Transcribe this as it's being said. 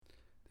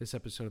This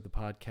episode of the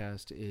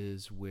podcast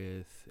is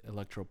with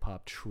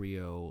electropop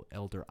trio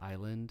Elder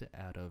Island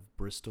out of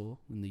Bristol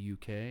in the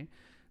UK.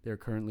 They're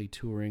currently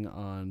touring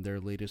on their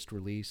latest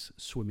release,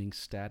 Swimming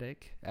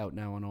Static, out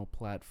now on all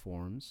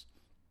platforms.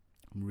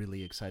 I'm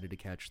really excited to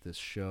catch this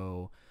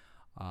show.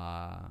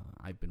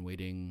 I've been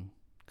waiting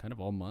kind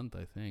of all month,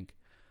 I think.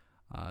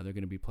 They're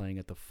going to be playing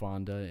at the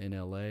Fonda in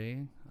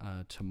LA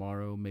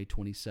tomorrow, May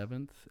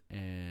 27th,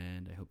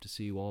 and I hope to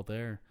see you all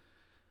there.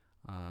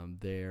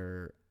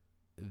 They're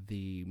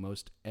the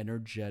most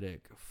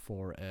energetic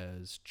for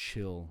as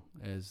chill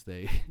as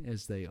they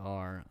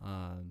are.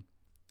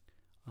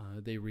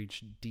 They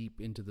reach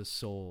deep into the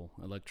soul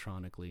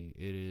electronically.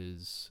 It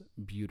is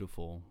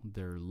beautiful.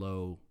 Their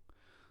low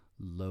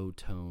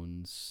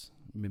tones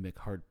mimic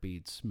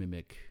heartbeats,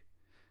 mimic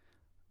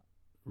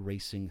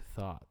racing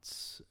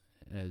thoughts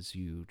as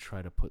you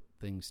try to put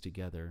things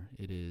together.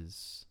 It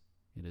is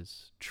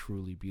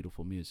truly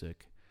beautiful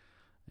music.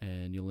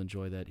 And you'll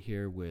enjoy that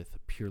here with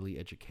Purely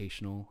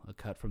Educational, a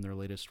cut from their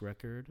latest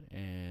record,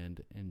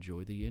 and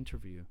enjoy the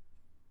interview.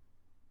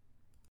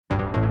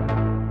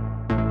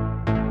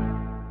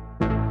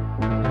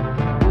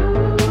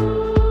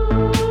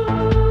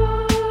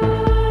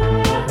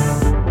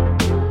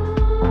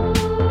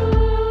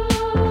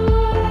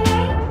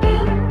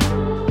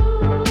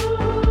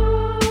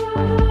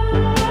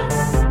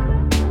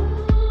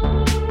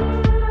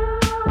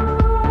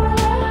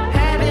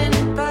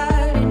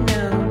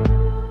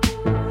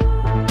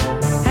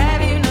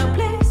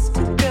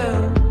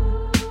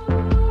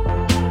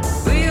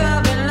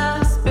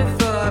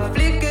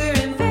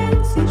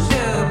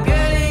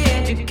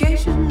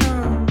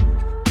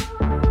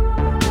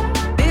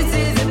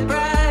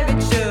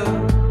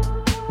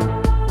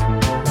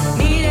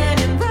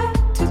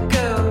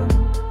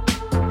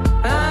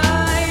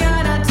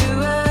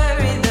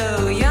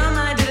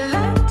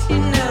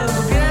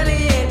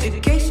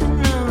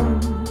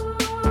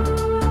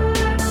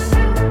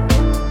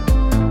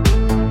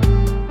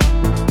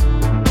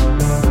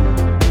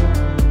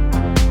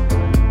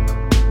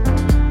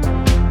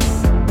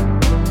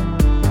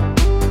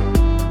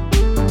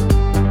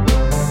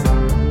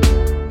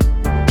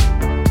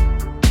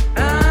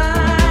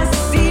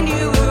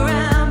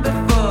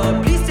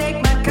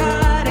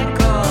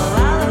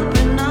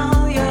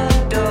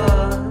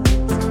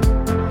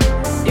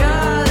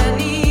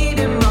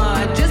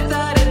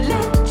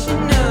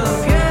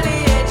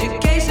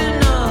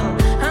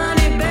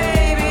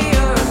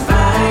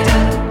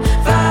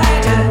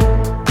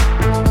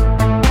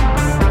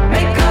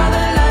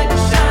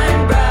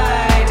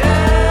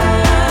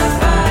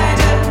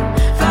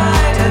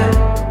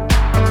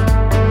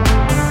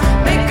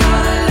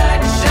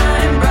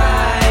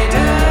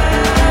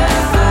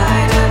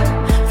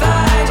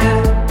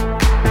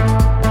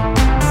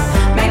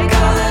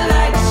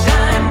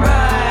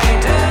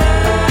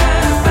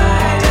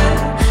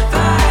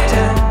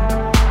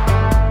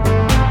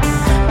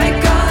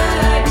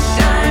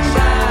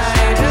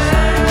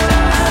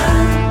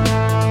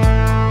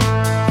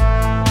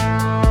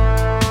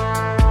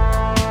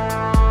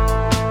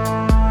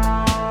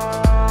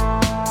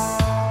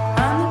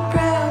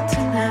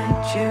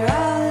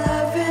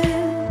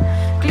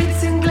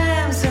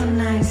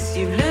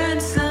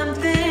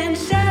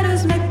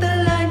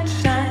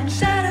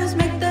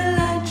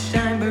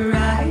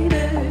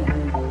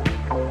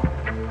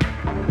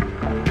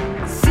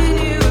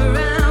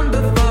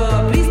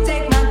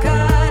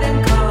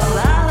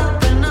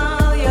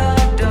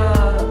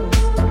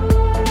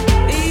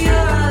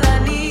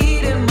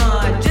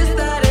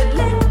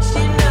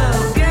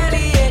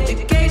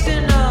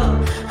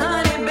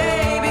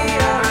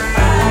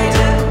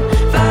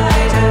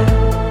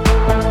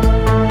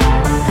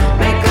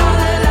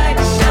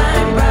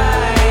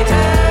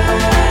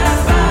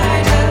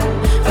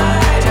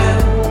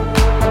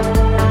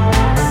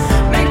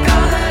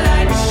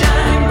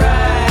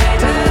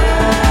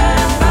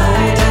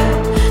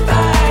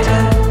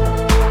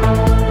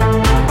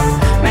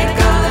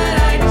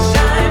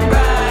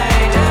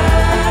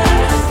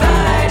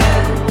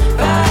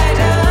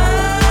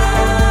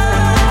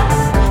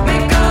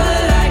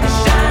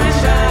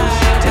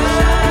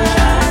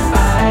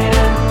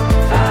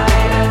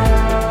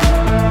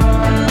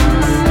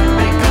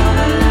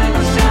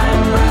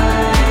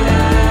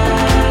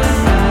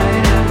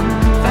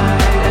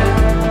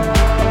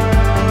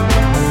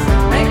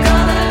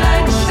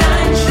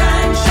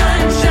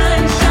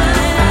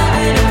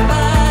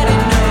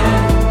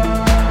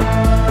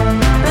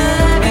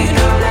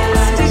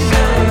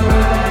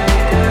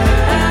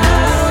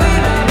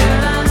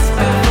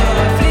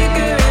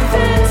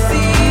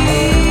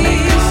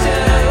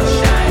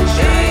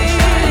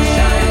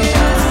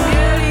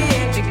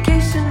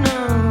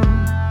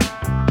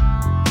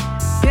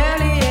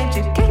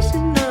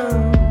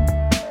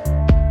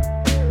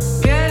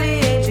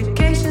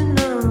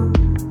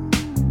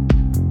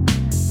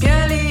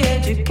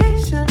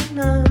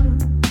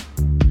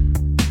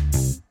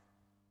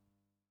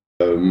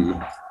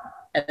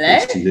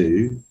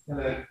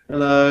 Hello.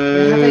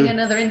 Hello. We're having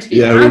another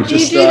interview. Yeah, How do you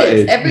do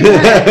this every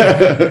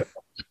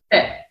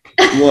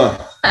time?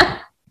 What?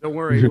 Don't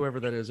worry, whoever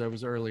that is, I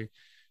was early.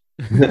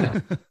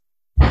 That's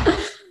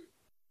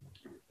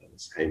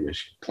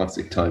Hamish.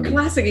 Classic timing.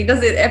 Classic. He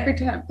does it every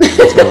time.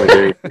 That's what we're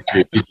doing.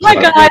 My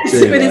guys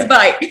with his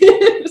bike.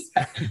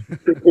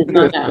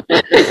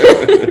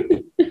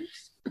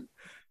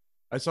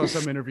 I saw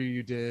some interview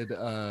you did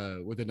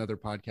with another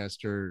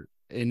podcaster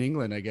in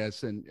England, I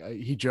guess, and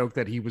he joked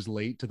that he was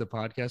late to the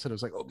podcast, and I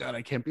was like, "Oh God,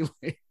 I can't be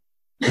late."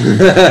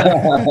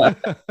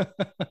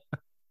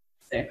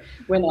 So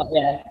we're not.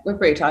 Yeah, we're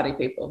pretty tardy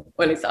people.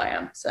 Well, at least I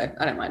am, so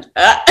I don't mind.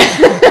 Not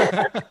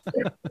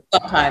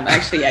time,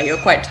 actually. Yeah, you're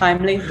quite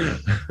timely.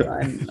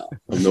 I'm not.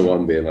 I'm the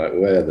one being like,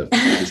 "Where the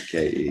fuck is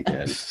Katie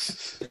again?"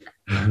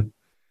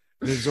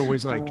 There's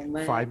always like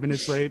 5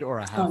 minutes late or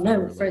a half. Oh no, hour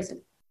we're late.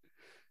 frozen.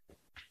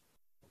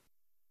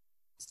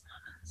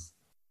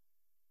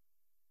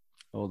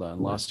 Hold on,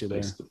 lost you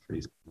there.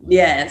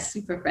 Yeah, it's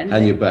super friendly.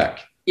 And you're back.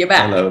 You're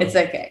back. Hello. It's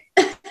okay.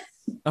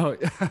 Oh,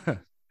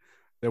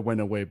 they went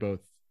away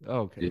both.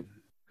 Oh, okay. Yeah.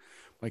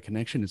 My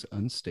connection is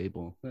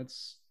unstable.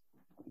 That's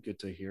good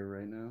to hear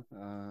right now.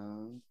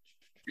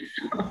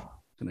 What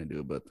can I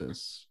do about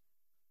this?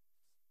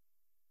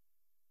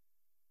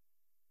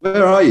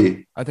 Where are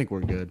you? I think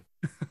we're good.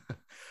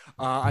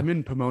 I'm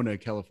in Pomona,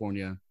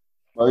 California.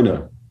 Oh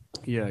no.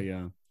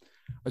 Yeah.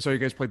 I saw you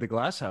guys played the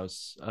Glass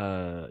House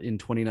in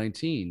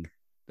 2019.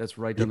 That's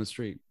right down the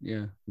street.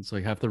 Yeah, it's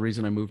like half the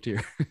reason I moved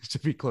here is to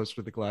be close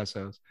to the Glass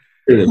House.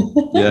 Yeah.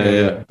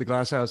 The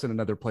Glass House and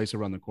another place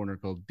around the corner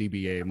called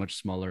DBA, a much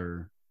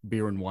smaller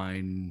beer and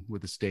wine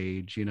with a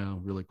stage.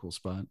 Really cool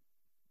spot.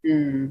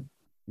 Mm.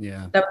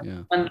 Yeah.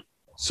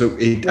 So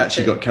it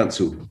actually got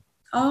cancelled.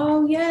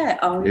 Oh yeah.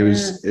 It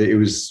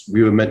was.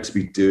 We were meant to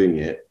be doing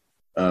it,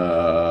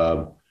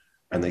 and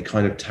they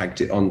kind of tagged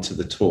it onto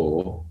the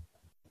tour.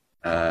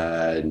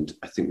 And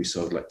I think we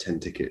sold like 10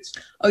 tickets.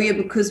 Oh yeah,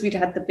 because we'd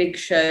had the big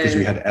show. Because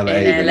we had LA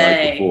the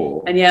night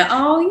before. And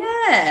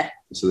yeah.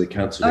 So they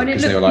cancelled it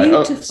because it they were like,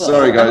 beautiful. "Oh,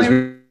 sorry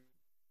guys."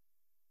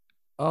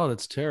 Oh,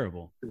 that's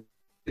terrible.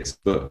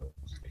 But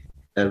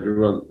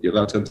everyone, you're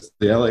allowed to come to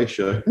the LA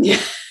show. Yeah.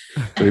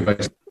 So we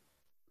basically,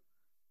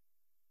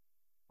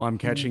 Well, I'm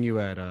catching you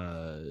at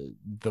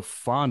the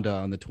Fonda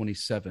on the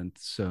 27th.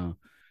 So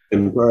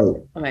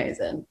great.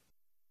 Amazing.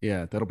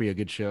 yeah, that'll be a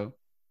good show.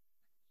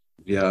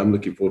 Yeah, I'm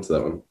looking forward to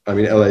that one. I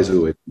mean, LA is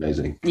always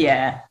amazing.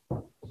 Yeah.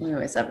 We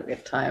always have a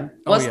good time.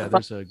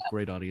 There's a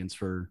great audience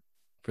for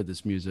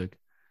this music.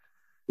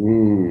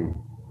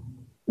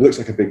 Looks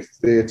like a big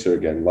theater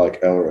again, like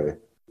El Rey.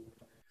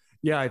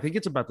 Yeah, I think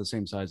it's about the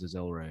same size as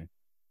El Rey.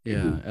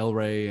 Yeah, El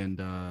Rey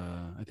and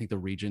I think the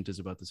Regent is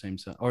about the same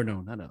size. Or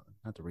no, not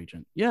the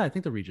Regent. Yeah, I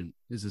think the Regent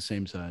is the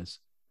same size.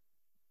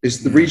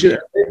 Is the Regent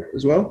LA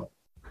as well?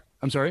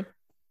 I'm sorry?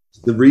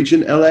 The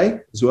Regent LA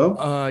as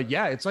well?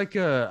 Yeah, it's like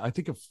I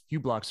think a few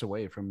blocks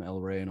away from El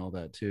Rey and all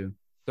that too.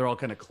 They're all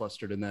kind of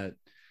clustered in that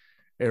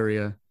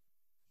area.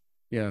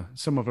 Yeah,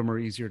 some of them are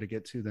easier to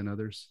get to than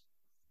others.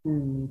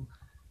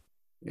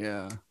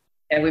 Yeah.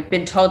 Yeah, we've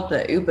been told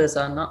that Ubers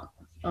are not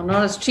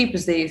as cheap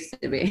as they used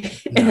to be.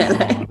 No,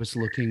 I was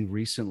looking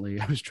recently.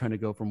 I was trying to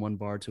go from one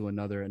bar to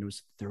another, and it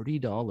was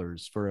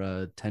 $30 for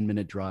a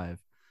 10-minute drive.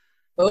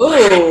 Oh,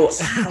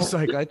 I was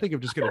like, I think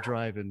I'm just gonna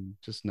drive and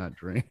just not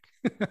drink.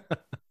 I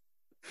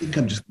think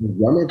I'm just going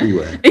to run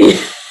everywhere.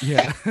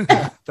 Yeah,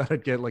 thought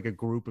I'd get like a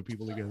group of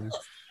people together.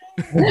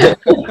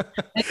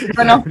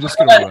 I'm just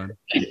gonna run.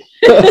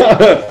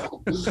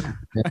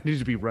 I need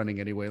to be running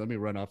anyway. Let me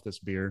run off this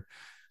beer.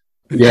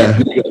 Yeah.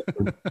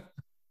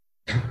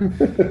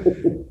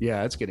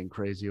 Yeah, it's getting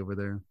crazy over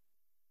there.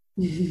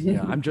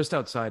 Yeah, I'm just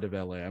outside of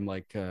LA. I'm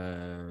like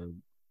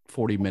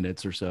 40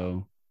 minutes or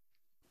so.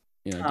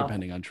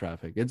 Depending on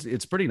traffic.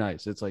 It's pretty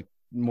nice. It's like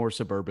more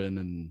suburban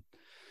and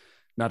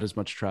not as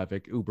much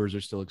traffic. Ubers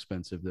are still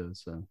expensive though,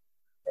 so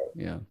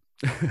yeah.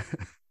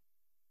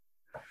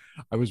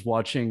 I was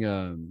watching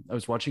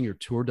your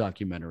tour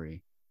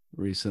documentary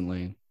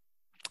recently,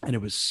 and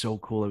it was so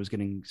cool. I was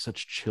getting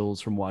such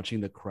chills from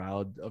watching the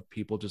crowd of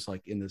people just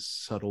like in this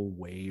subtle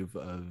wave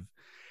of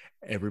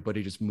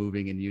everybody just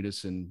moving in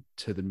unison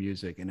to the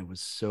music. And it was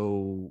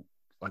so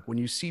like when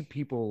you see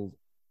people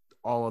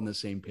all on the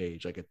same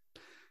page, like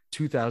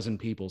 2,000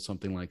 people,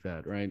 something like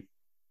that, right?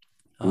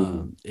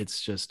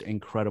 It's just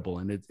incredible,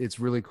 and it's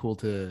really cool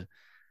to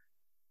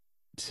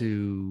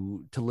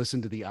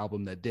listen to the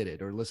album that did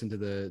it, or listen to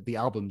the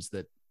albums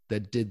that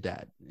did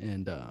that.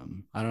 And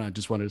I don't know, I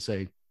just wanted to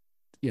say,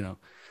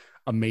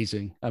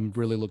 amazing. I'm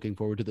really looking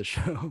forward to the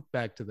show.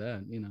 Back to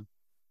that,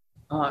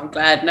 Oh, I'm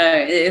glad. No,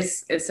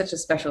 it's such a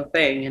special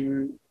thing.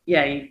 And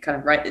yeah, you kind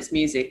of write this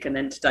music and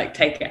then to like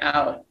take it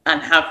out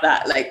and have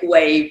that like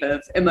wave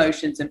of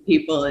emotions and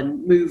people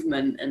and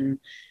movement and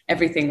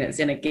everything that's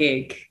in a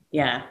gig.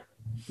 Yeah,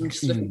 I'm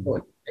just looking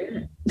forward to doing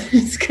it.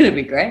 It's going to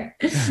be great.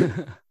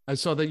 I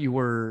saw that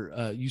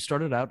you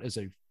started out as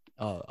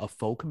a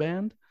folk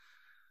band.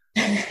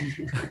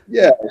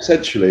 Yeah,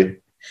 essentially.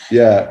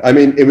 Yeah, I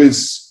mean, it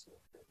was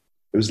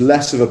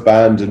less of a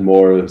band and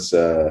more as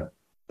a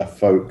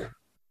folk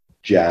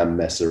jam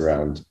mess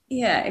around.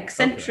 Yeah,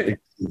 eccentric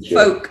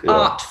folk, yeah.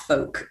 art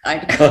folk.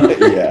 I'd call it.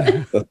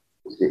 Yeah,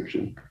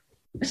 description.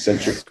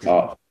 Eccentric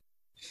art.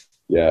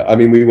 Yeah, I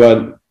mean, we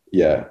weren't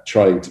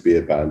trying to be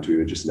a band. We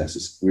were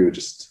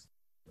just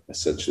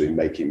essentially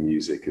making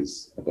music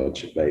as a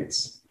bunch of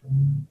mates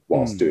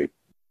whilst doing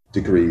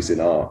degrees in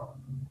art.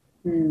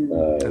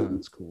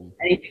 That's cool.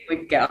 Anything we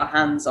could get our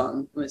hands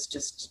on was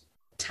just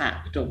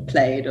tapped or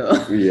played or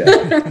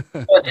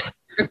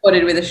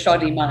recorded with a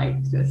shoddy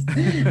mic. Just.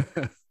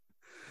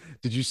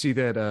 Did you see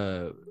that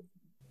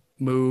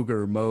Moog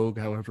or Moog,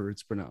 however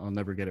it's pronounced, I'll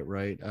never get it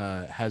right,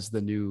 has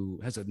a new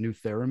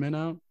theremin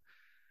out?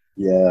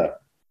 Yeah.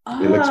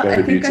 It looks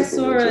very beautiful. I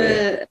saw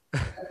it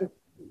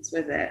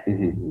with it.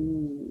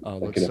 Mm-hmm. Oh,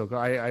 it looks so good.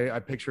 I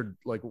pictured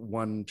like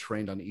one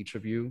trained on each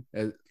of you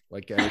at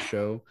a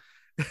show.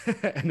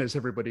 And as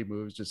everybody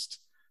moves, just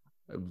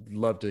I'd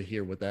love to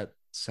hear what that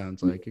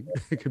sounds like.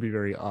 It could be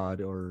very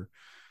odd or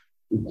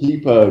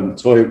keep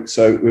toying.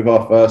 So with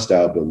our first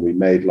album, we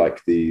made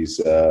like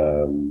these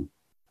what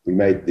do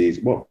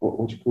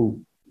you call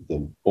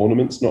them?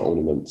 Ornaments? Not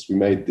ornaments. We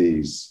made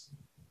these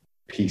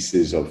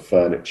pieces of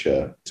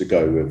furniture to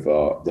go with the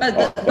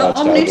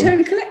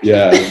Omnitone collection.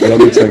 Yeah, the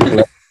Omnitone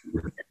collection.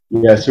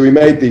 Yeah, so we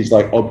made these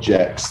like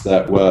objects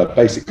that were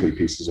basically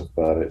pieces of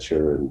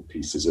furniture and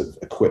pieces of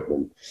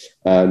equipment.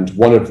 And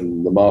one of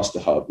them, the Master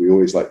Hub, we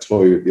always like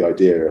toy with the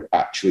idea of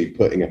actually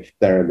putting a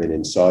theremin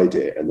inside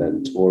it and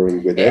then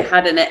touring with it. It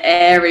had an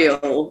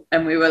aerial,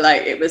 and we were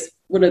like, it was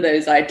one of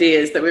those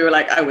ideas that we were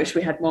like, I wish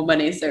we had more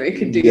money so we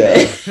could do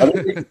this. I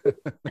mean,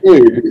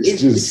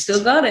 it's we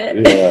still got it.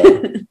 Yeah,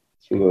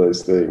 it's one of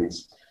those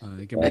things.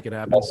 You can make it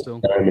happen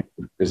still.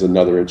 There's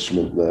another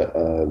instrument that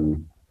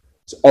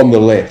on the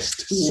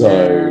list,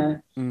 so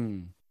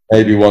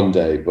maybe one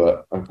day,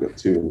 but I've got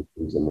two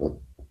things on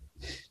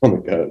the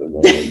go at the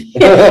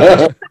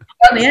moment.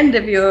 On the end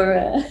of your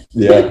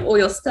all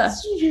your stuff.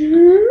 So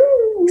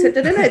I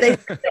don't know,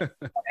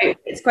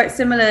 it's quite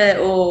similar,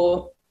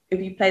 or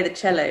if you play the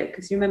cello,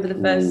 because you remember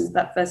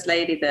that first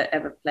lady that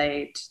ever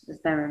played the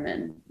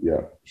theremin.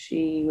 Yeah,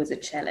 she was a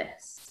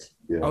cellist.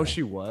 Yeah. Oh,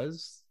 she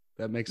was?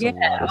 That makes a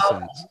lot of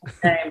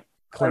sense.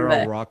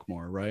 Clara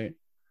Rockmore, right?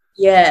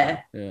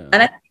 Yeah. And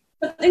I think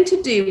something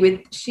to do with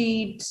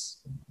she'd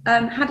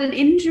had an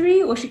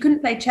injury, or she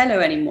couldn't play cello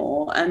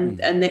anymore,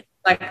 and it's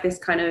like this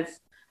kind of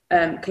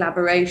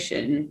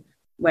collaboration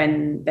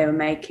when they were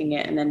making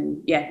it, and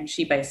then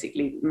she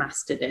basically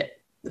mastered it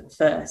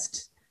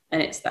first,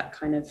 and it's that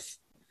kind of,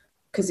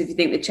 because if you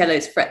think the cello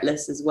is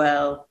fretless as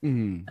well,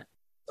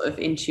 sort of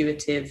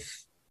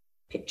intuitive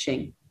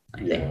pitching,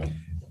 I think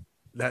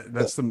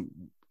that's the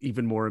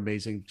even more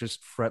amazing,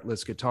 just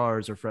fretless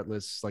guitars or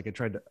fretless, like I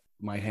tried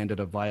my hand at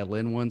a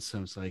violin once, and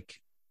I was like,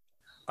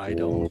 I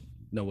don't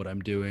know what I'm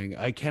doing.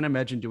 I can't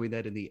imagine doing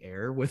that in the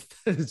air with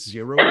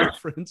zero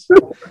reference.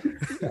 Level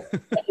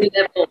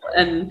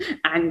and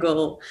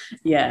angle.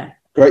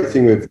 Great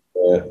thing with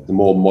the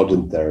more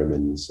modern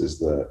theremins is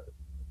that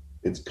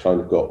it's kind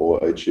of got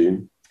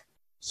auto-tune,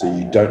 so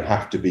you don't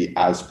have to be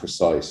as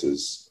precise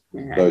as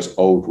those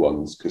old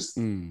ones, because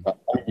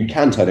you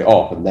can turn it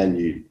off and then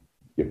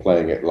you're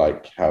playing it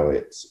like how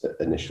it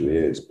initially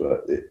is,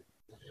 but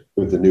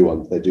with the new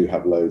ones, they do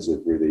have loads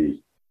of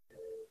really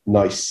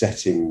nice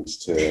settings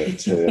to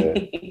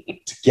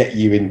get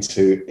you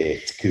into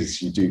it,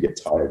 because you do get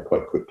tired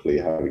quite quickly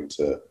having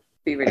to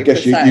be really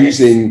precise. You're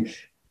using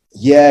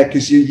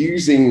because you're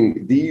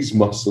using these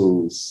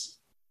muscles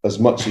as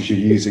much as you're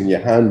using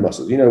your hand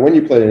muscles. When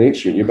you play an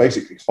instrument, you're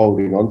basically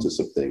holding on to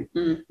something.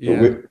 But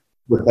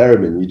with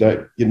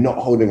theremin, you're not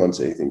holding on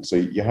to anything, so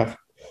you have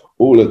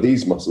all of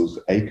these muscles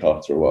ache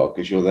after a while,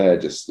 because you're there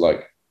just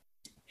like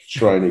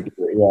trying to get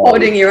it right.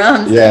 Holding your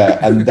arms.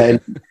 And then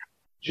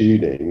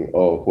tuning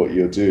of what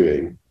you're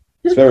doing.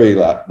 It's very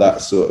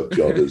that sort of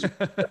job as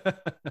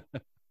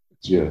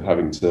you're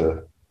having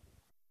to.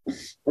 I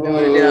don't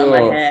want to do that on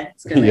my hair.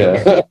 It's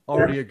gonna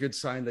already a good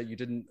sign that you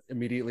didn't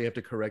immediately have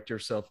to correct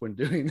yourself when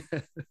doing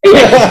that.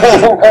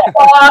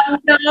 Oh,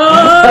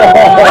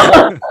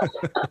 no!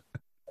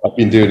 I've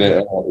been doing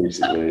it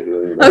recently.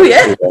 Oh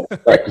yeah.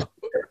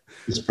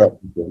 Just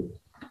practicing.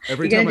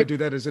 Every time I do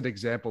that as an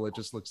example, it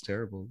just looks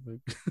terrible.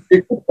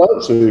 It's a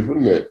dance move,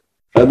 wouldn't it?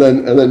 And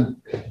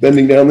then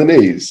bending down the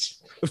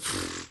knees.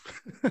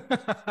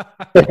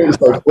 It's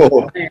like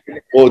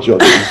four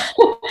jobs.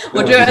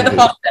 We'll do it at the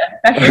podcast.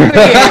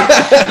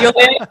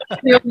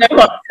 You'll know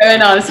what's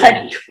going on. It's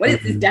like, what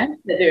is this dancer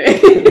doing?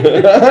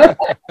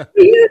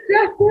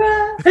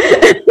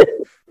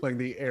 Playing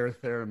the air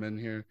theremin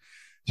here.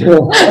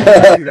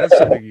 See, that's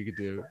something you could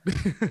do.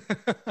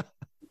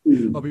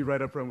 I'll be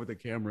right up front with the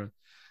camera.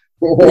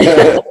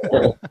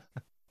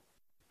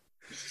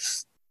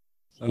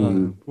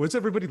 What's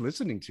everybody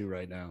listening to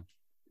right now?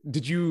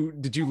 Did you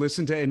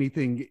listen to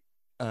anything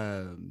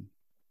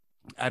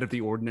out of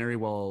the ordinary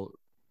while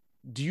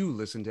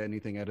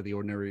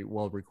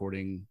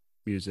recording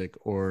music,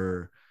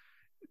 or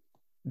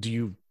do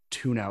you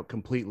tune out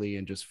completely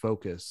and just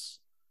focus?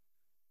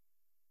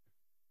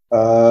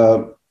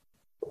 I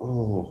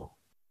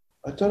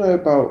don't know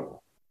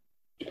about,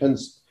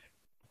 depends.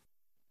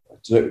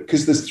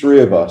 because there's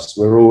three of us,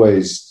 we're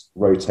always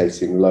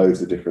rotating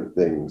loads of different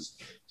things.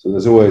 So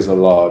there's always a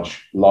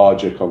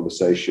larger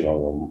conversation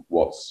on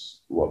what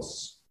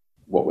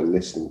we're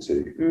listening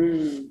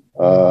to.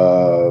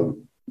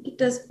 It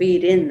does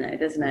feed in though,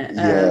 doesn't it?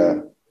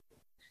 Yeah.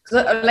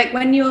 Like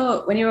when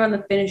you're on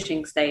the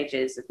finishing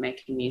stages of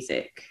making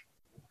music,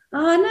 no,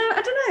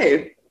 I don't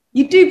know.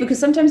 You do, because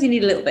sometimes you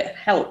need a little bit of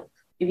help.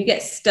 If you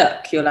get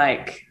stuck, you're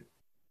like,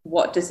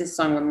 what does this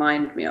song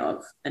remind me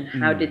of? And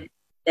how did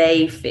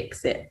they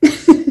fix it?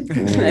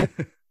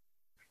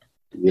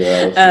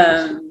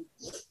 Yeah.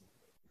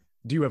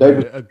 Do you have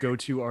a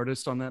go-to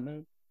artist on that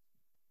note?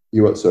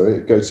 You what?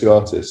 Sorry, go-to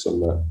artist on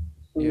that?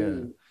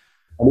 Yeah.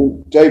 I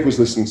mean, Dave was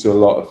listening to a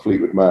lot of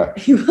Fleetwood Mac.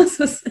 He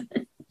was.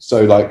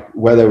 So, like,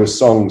 where there were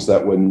songs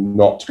that were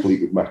not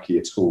Fleetwood Mac-y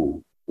at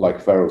all,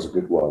 like Feral's a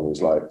good one. It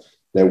was like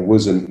there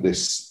wasn't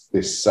this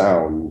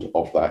sound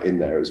of that in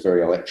there. It was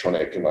very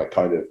electronic and like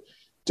kind of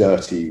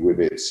dirty with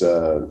its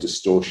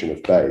distortion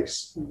of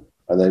bass.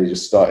 And then he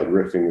just started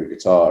riffing with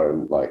guitar,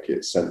 and like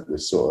it sent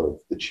this sort of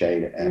the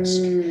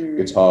Chain-esque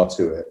guitar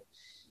to it.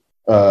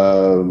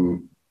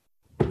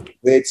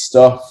 Weird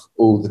stuff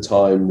all the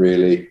time,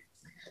 really.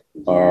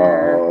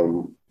 I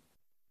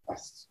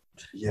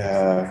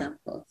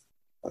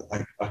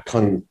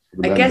can't even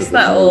remember. I guess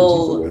that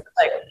all,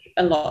 like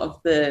a lot of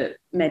the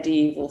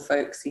medieval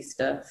folksy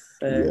stuff,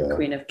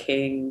 Queen of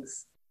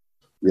Kings.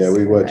 Yeah,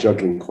 we were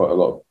juggling quite a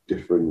lot of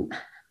different,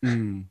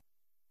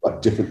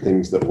 like different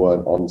things that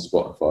weren't on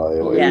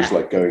Spotify, or it was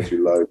like going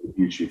through loads of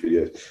YouTube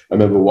videos. I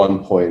remember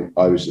one point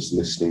I was just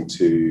listening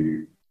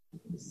to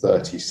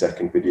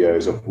 30-second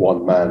videos of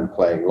one man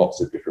playing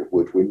lots of different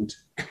woodwind.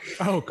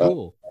 Oh,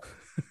 cool.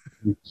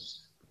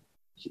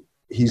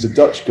 He's a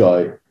Dutch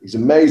guy. He's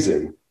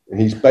amazing. And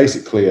he's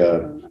basically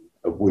a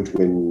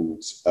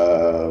woodwind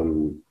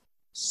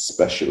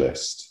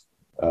specialist,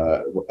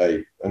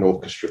 an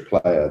orchestra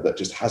player that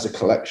just has a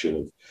collection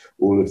of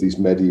all of these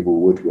medieval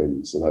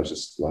woodwinds. And I was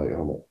just like,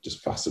 I'm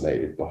just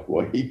fascinated by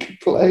what he could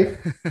play.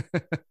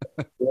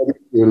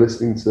 You were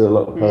listening to a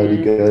lot of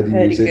hurdy-gurdy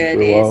music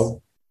for a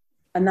while.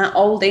 And that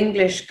old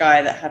English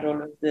guy that had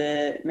all of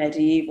the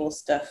medieval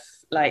stuff,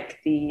 like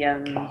the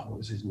what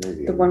was his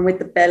name? The one with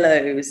the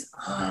bellows.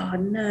 Oh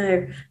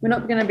no, we're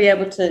not going to be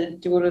able to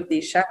do all of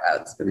these shout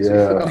outs because we've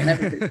forgotten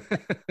everything.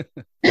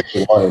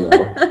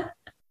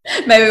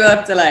 Maybe we'll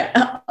have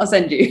to I'll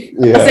send you.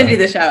 Yeah. I'll send you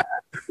the shout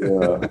out.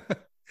 Yeah.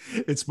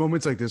 It's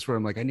moments like this where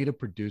I'm like, I need a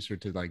producer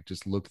to like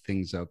just look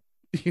things up.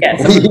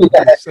 Yes. For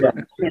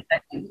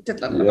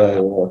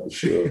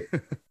sure.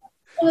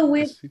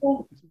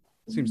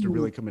 Seems to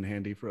really come in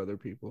handy for other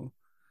people.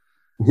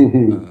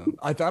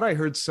 I thought I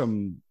heard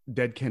some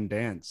Dead Can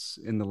Dance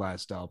in the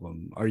last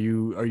album. Are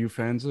you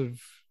fans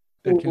of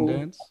Dead Can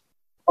Dance?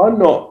 I'm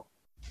not.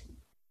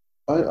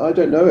 I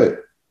don't know it.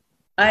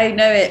 I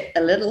know it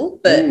a little,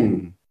 but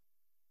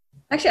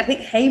actually, I think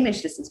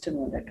Hamish listens to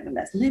more Dead Can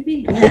Dance.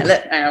 Maybe. Yeah,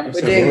 look, hang on,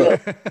 we're doing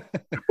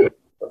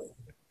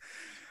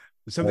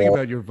something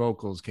about your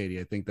vocals, Katie.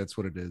 I think that's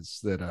what it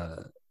is.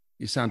 That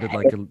you sounded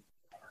like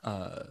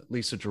a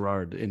Lisa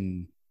Gerrard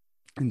in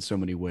so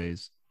many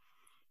ways.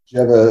 Do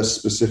you have a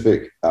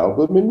specific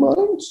album in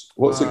mind?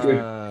 What's a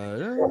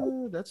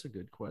good? That's a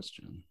good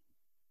question.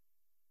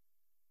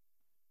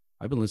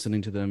 I've been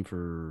listening to them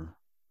for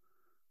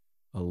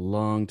a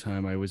long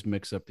time. I always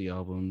mix up the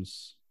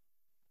albums.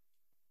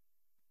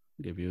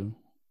 I'll give you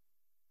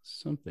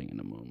something in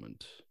a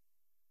moment.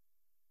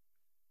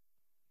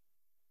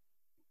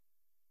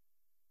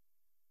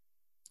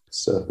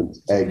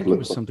 Serpent's Egg. It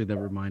was something that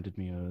reminded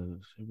me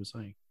of. It was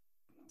like.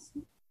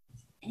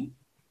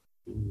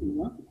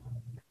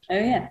 Oh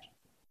yeah.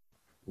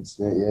 It's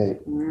 88. I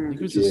think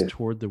it was just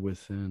Toward the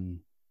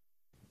Within.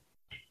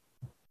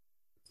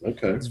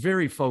 Okay. It's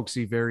very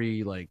folksy,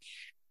 very like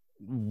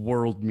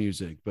world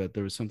music, but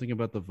there was something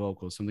about the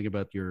vocals, something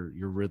about your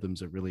rhythms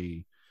that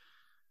really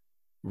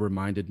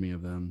reminded me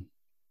of them.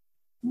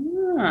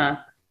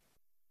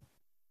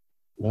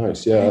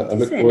 Nice, yeah. I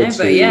look forward to.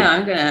 But yeah,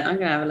 I'm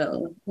gonna have a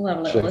little. We'll have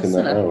a little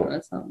listen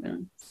afterwards.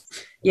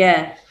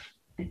 Yeah,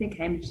 I think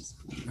Hamish is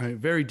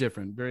very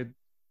different, very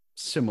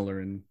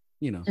similar in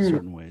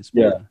certain ways.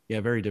 But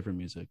yeah, very different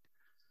music.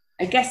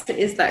 I guess it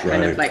is that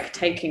kind of like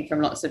taking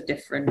from lots of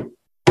different,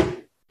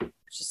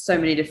 just so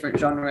many different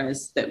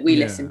genres that we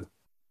listen to,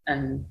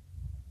 and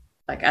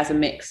like as a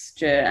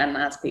mixture and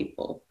as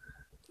people,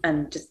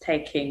 and just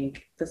taking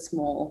the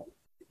small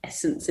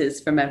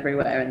essences from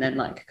everywhere and then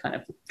like kind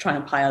of try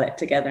and pile it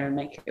together and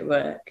make it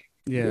work.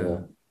 Yeah.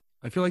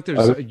 I feel like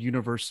there's a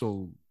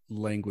universal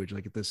language,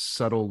 like this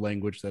subtle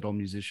language that all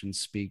musicians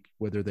speak,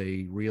 whether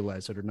they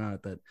realize it or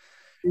not, that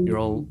you're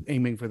all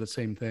aiming for the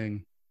same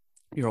thing.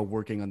 You're all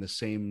working on the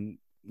same,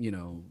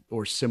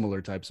 or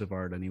similar types of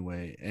art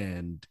anyway.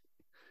 And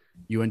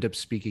you end up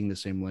speaking the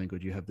same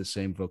language. You have the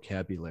same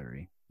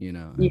vocabulary,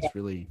 It's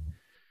really,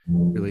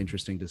 really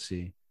interesting to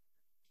see.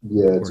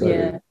 Yeah, totally.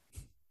 Yeah.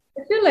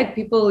 I feel like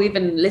people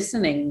even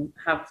listening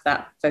have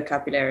that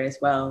vocabulary as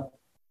well.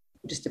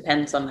 It just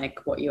depends on like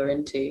what you're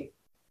into,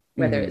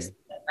 whether it's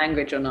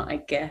language or not, I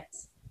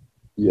guess.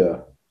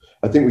 Yeah.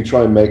 I think we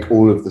try and make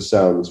all of the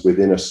sounds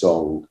within a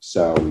song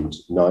sound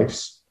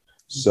nice.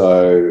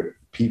 So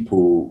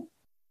people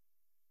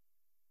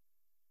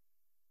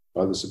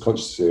either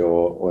subconsciously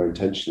or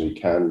intentionally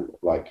can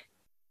like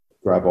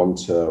grab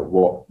onto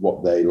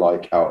what they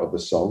like out of a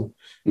song.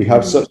 We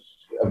have such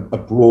a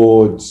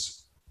broad,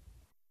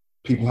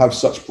 people have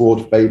such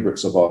broad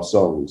favorites of our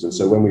songs. And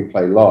so when we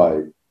play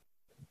live,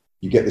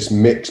 you get this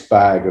mixed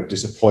bag of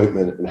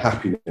disappointment and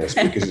happiness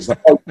because it's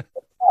like, oh,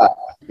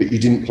 but you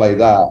didn't play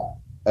that.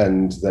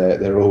 And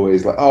they're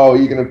always like, oh, are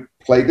you going to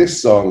play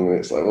this song? And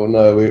it's like, oh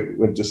no,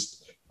 we're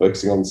just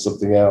focusing on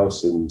something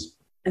else.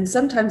 And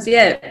sometimes,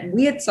 yeah,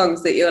 weird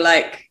songs that you're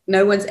like,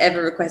 no one's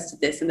ever requested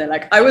this. And they're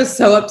like, I was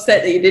so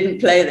upset that you didn't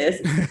play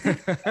this.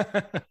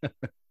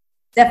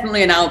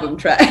 Definitely an album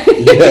track.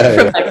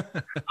 Yeah, from like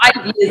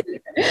 5 years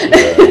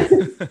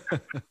ago.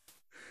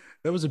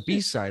 That was a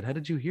B-side. How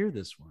did you hear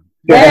this one?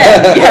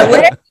 Yeah,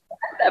 where have you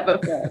had that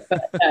before?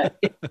 But,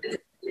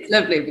 it's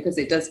lovely because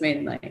it does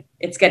mean like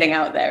it's getting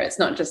out there. It's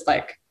not just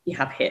like you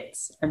have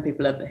hits and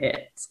people are the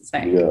hits. It's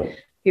like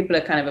people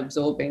are kind of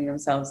absorbing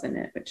themselves in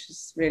it, which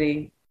is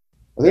really...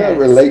 I think that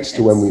relates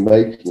to when we're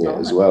making it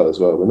as well.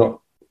 We're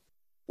not,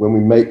 when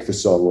we make the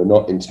song, we're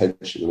not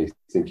intentionally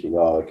thinking,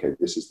 oh, okay,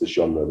 this is the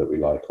genre that we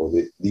like, or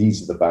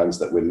these are the bands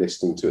that we're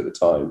listening to at the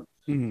time.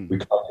 Mm-hmm. We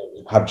kind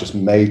of have just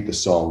made the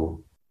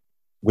song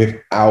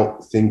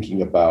without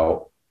thinking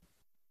about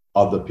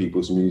other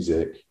people's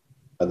music.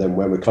 And then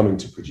when we're coming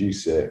to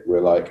produce it,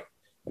 we're like,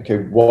 okay,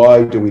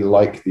 why do we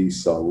like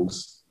these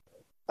songs?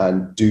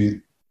 And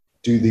do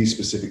these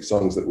specific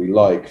songs that we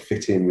like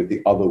fit in with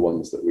the other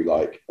ones that we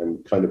like,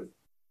 and kind of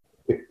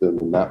pick them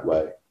in that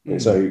way. Mm.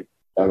 And so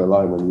down the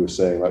line, when you were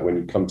saying, like, when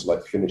you come to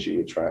like finishing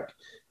the track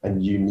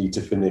and you need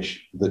to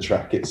finish the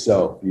track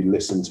itself, you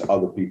listen to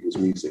other people's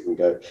music and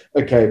go,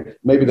 okay,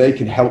 maybe they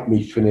can help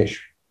me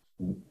finish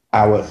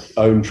our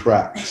own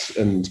tracks,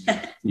 and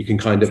you can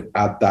kind of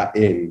add that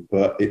in,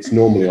 but it's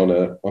normally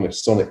on a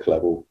sonic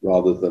level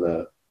rather than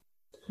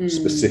a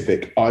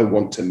specific, I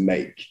want to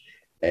make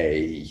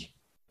a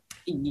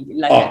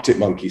Arctic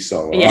Monkey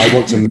song, or I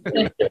want to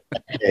make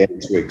a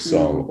Twig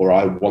song, or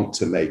I want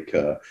to make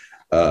a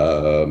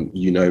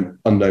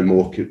Unknown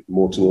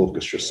Mortal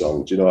Orchestra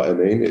song. Do you know what I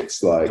mean?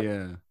 It's like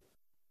you're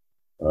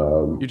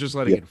just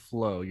letting it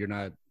flow. You're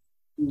not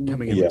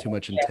coming in with too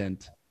much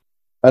intent.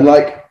 And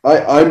like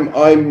I'm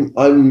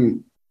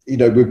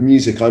with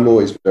music, I'm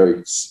always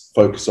very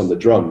focused on the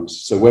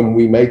drums. So when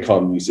we make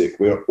our music,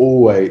 we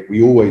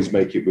always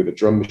make it with a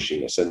drum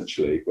machine,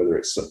 essentially, whether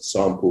it's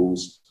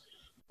samples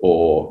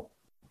or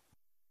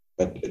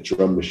a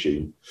drum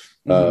machine.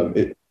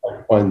 I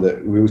find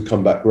that we always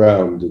come back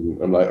round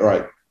and I'm like, all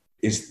right,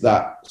 is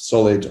that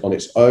solid on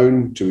its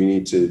own? Do we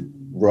need to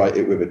write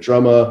it with a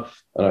drummer?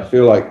 And I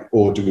feel like,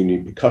 or do we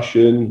need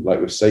percussion? Like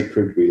with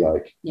Sacred, we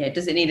like... Yeah,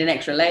 does it need an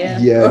extra layer?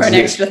 Or an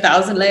extra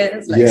 1,000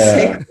 layers? Like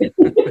Sacred?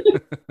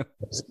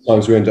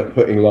 Sometimes we end up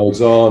putting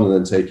loads on and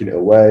then taking it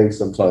away.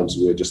 Sometimes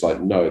we're just like,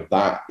 no,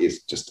 that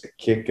is just a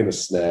kick and a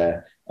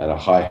snare and a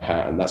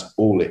hi-hat, and that's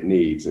all it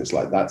needs. And it's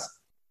like, that's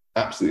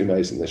absolutely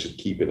amazing. They should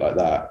keep it like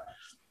that.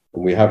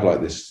 And we have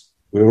like this,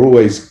 we're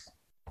always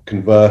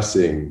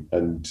conversing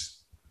and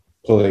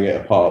pulling it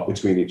apart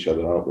between each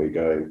other, aren't we?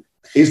 Going,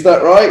 is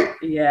that right?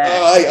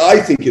 Yeah.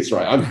 I think it's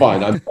right. I'm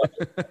fine. I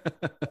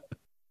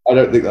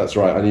don't think that's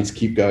right. I need to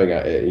keep going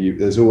at it.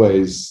 There's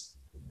always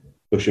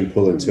push and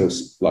pull until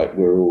like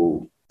we're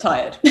all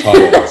tired.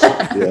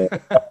 Yeah.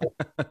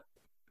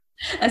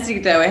 As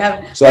you know, we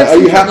have. So, are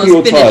you happy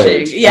or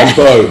tired? Yeah.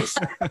 Both.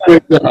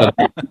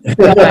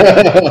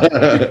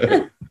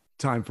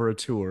 Time for a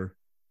tour.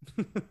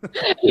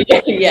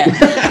 Yeah.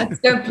 Let's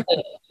go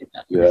play.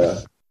 Yeah.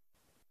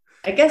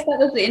 I guess that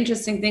was the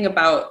interesting thing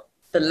about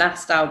the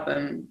last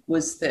album,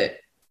 was that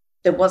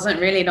there wasn't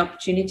really an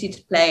opportunity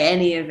to play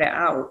any of it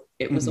out.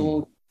 It was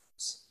all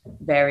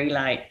very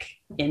like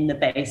in the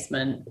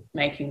basement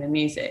making the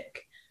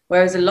music.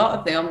 Whereas a lot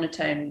of the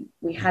Omnitone,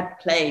 we had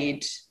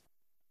played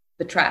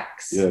the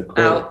tracks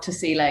out to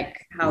see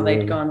like how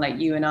they'd gone, like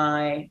You and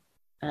I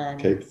and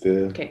Cape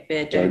Fear,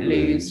 Don't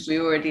Lose. We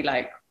were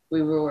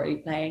already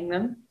playing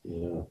them.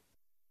 Yeah.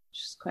 Which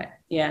is quite,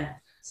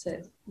 so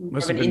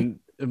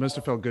it must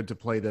have felt good to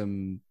play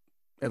them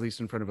at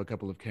least in front of a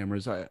couple of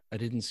cameras. I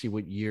didn't see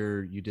what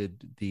year you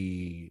did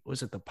the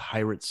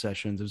Pirate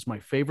Sessions. It was my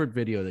favorite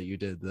video that you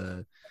did.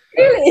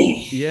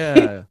 Really?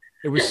 Yeah.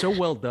 It was so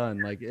well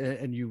done. Like,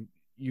 and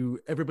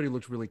everybody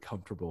looked really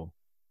comfortable,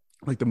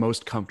 like the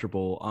most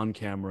comfortable on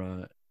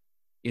camera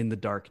in the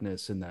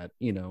darkness, in that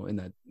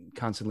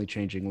constantly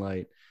changing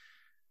light.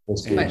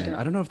 And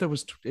I don't know if that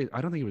was,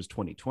 I don't think it was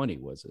 2020,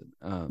 was it?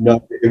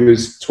 No, it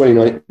was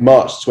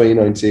March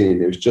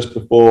 2019. It was just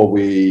before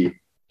we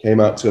came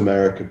out to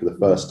America for the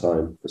first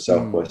time for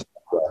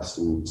Southwest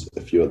and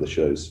a few other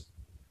shows.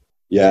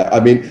 Yeah, I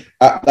mean,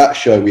 at that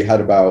show, we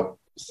had about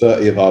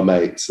 30 of our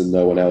mates and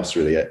no one else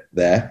really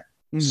there.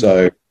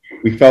 So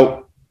we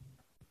felt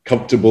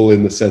comfortable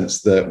in the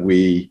sense that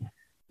we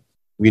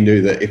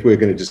knew that if we were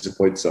going to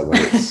disappoint someone,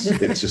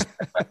 it's just...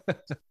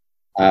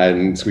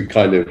 And we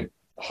kind of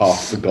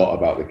half forgot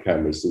about the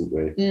cameras, didn't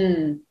we?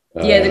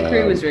 Yeah, the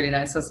crew was really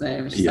nice, wasn't it?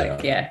 It was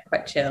just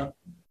quite chill.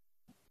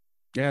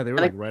 Yeah, they were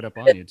like right up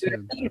on you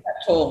too.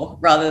 Tour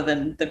rather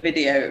than the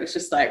video. It was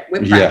just like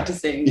we're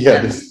practicing.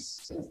 Yeah,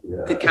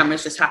 the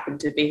cameras just happened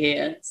to be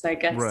here. So I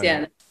guess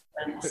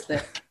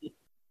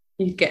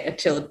you get a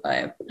chilled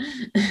vibe.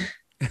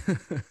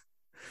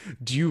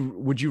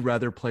 Would you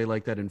rather play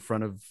like that in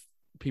front of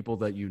people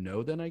that you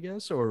know then, I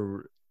guess,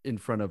 or in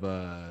front of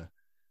a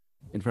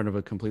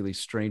completely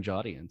strange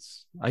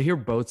audience? I hear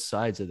both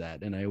sides of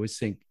that, and I always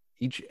think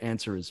each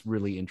answer is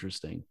really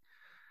interesting.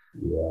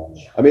 Yeah,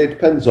 I mean, it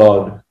depends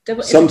on.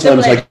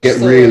 Sometimes I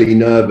get really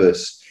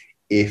nervous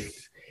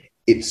if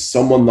it's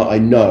someone that I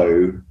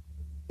know,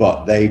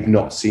 but they've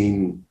not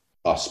seen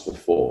us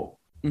before.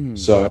 Mm-hmm.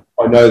 So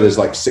I know there's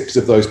like 6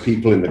 of those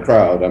people in the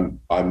crowd.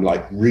 I'm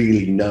like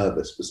really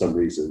nervous for some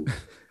reason.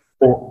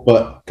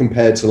 But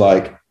compared to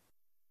like,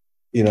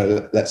 you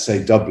know, let's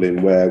say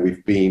Dublin, where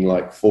we've been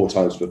like 4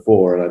 times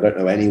before, and I don't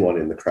know anyone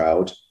in the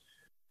crowd,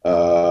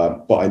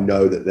 but I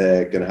know that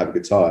they're going to have a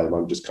good time.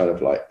 I'm just kind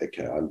of like,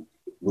 okay,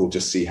 we'll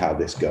just see how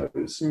this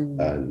goes.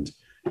 And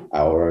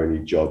our only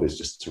job is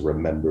just to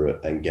remember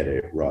it and get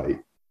it right.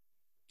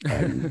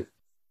 And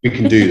we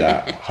can do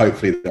that.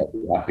 Hopefully they'll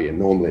be happy. And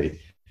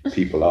normally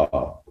people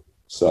are.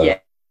 So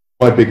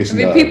my biggest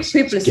people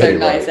are so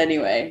nice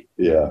anyway.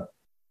 Yeah.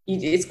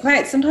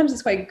 Sometimes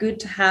it's quite good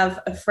to have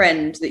a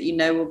friend that you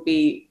know will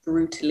be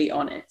brutally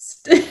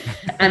honest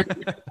and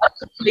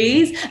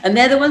please, and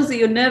they're the ones that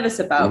you're nervous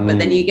about, but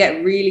then you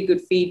get really good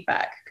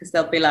feedback because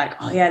they'll be like,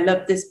 oh yeah, I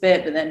love this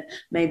bit, but then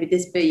maybe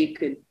this bit you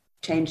could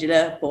change it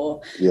up,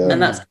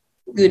 and that's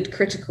good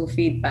critical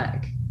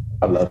feedback.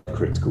 I love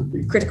critical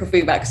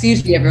feedback. So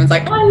usually everyone's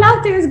like, oh, I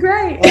loved it, it was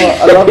great.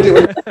 I loved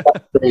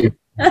it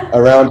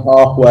around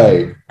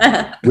halfway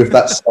with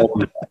that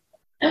song.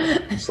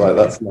 It's like,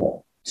 that's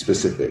not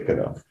specific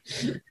enough.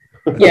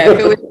 Yeah,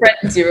 but with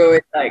friends you're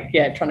always like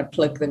trying to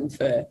plug them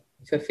for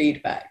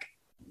feedback,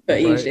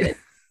 but usually it's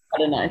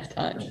had a nice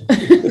time.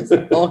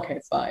 Okay,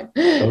 fine.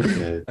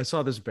 Okay. I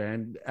saw this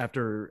band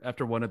after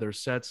one of their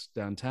sets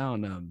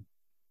downtown.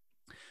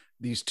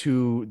 These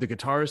 2, the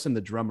guitarist and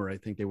the drummer, I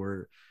think they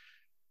were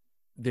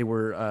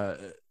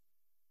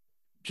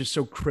just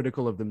so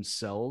critical of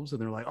themselves,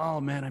 and they're like, oh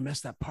man, I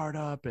messed that part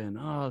up, and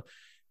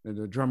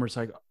the drummer's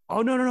like,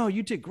 oh no,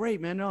 you did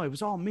great, man. No, it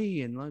was all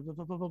me, and blah,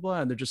 blah, blah, blah,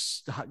 blah. And they're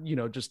just,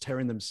 just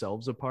tearing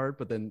themselves apart,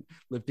 but then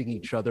lifting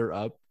each other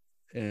up.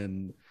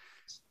 And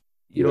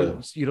you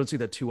don't see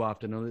that too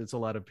often. It's a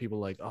lot of people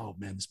like, oh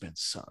man, this band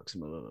sucks.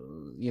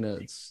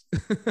 It's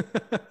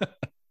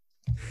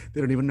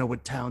they don't even know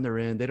what town they're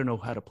in. They don't know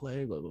how to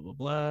play, blah, blah, blah,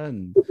 blah.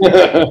 And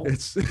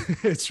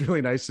it's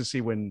really nice to see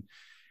when,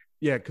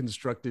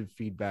 constructive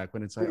feedback,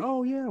 when it's like,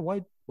 oh yeah,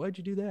 why'd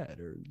you do that?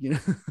 Or,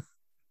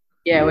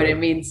 when it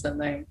means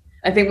something.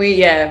 I think we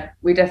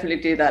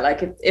definitely do that.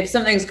 Like if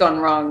something's gone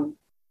wrong,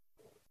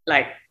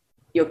 like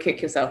you'll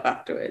kick yourself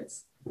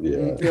afterwards.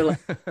 Yeah. You're like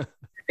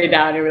stay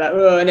down and you're like,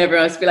 oh, and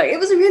everyone else will be like, it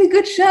was a really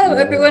good show.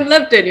 Yeah. Everyone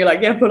loved it. And you're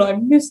like, yeah, but I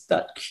missed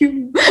that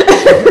cue.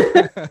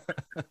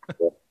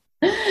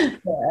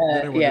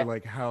 I wonder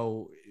like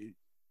how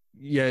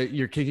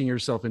you're kicking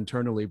yourself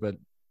internally, but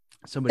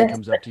somebody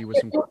comes up to you with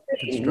some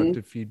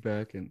constructive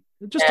feedback, and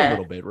just a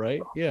little bit,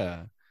 right?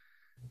 But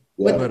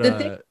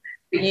the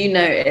thing you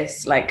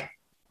notice, like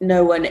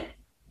no one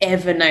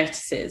ever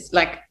notices.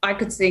 Like I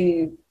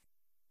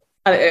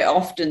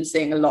often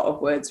sing a lot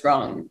of words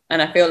wrong,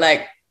 and I feel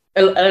like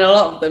a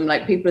lot of them,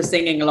 like people are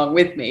singing along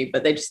with me,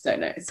 but they just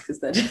don't notice because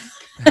they're just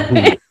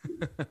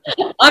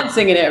I'm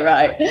singing it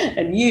right,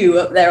 and you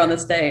up there on the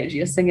stage,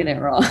 you're singing it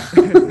wrong.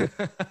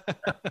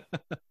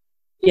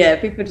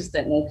 People just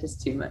don't notice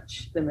too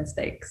much the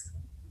mistakes,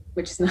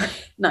 which is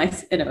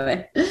nice in a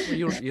way. Well,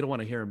 you don't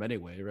want to hear them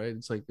anyway, right?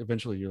 It's like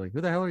eventually you're like,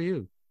 who the hell are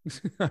you?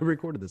 I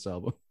recorded this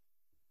album.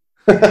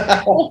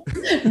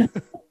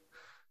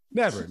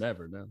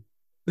 Never, no.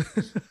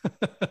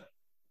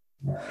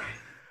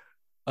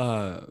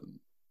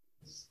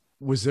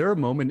 Was there a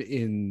moment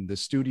in the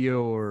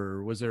studio,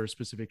 or was there a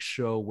specific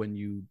show when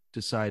you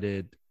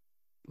decided,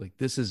 like,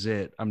 this is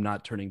it, I'm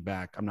not turning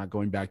back, I'm not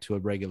going back to a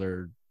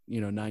regular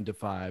 9 to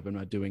 5, I'm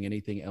not doing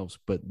anything else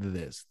but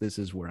this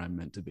is where I'm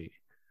meant to be?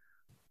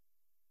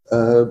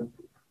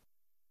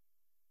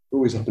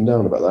 Always up and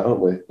down about that,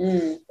 aren't we?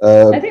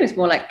 I think it's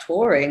more like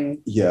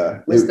touring.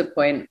 Was the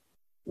point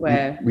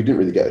where we didn't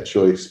really get a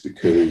choice,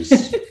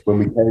 because when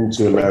we came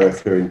to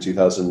America in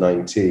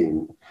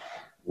 2019,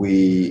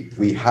 we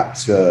had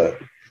to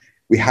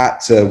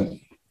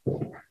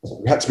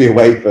be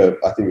away for,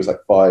 I think it was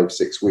like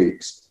 5-6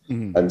 weeks.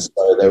 Mm-hmm. And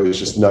so there was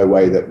just no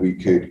way that we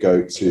could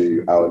go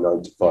to our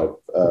 9 to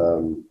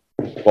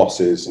 5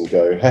 bosses and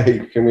go,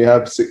 hey, can we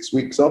have 6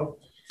 weeks off?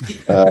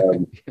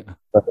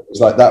 But it was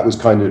like, that was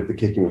kind of the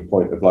kicking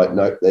point of like,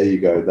 no, there you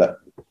go, that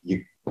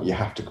you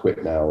have to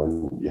quit now,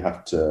 and you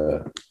have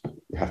to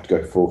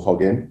go full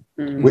hog in,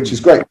 which is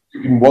great.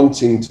 We've been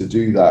wanting to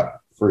do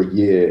that for a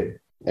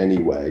year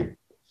anyway.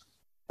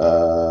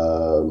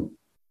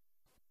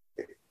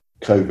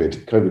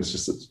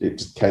 COVID's it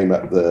just came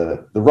at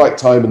the right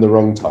time and the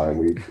wrong time.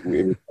 We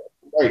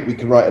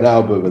can write an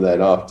album, and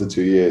then after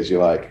 2 years,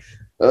 you're like,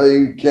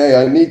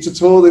 okay, I need to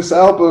tour this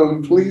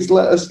album. Please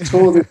let us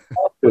tour this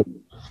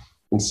album.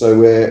 And so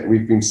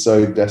we've been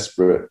so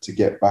desperate to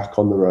get back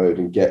on the road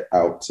and get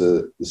out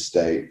to the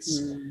States.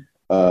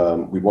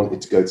 We wanted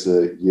to go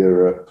to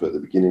Europe at the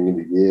beginning of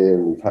the year,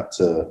 and we've had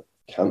to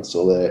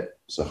cancel it.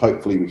 So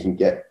hopefully we can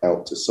get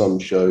out to some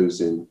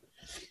shows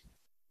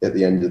at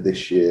the end of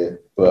this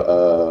year. But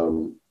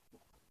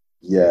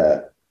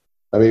yeah,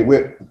 I mean, we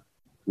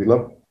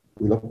love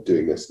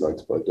doing this 9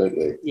 to 5, don't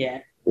we?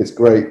 Yeah. It's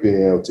great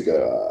being able to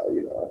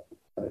go,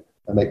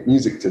 I make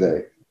music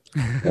today.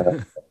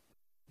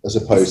 As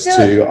opposed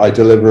to I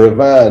deliver a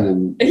van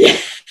and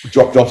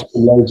dropped off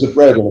some loads of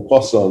bread and a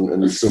croissant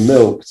and some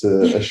milk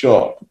to a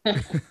shop.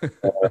 Yeah,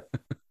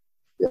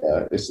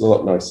 it's a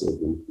lot nicer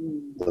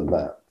than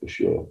that, for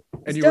sure.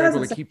 And you were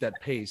able to keep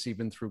that pace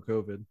even through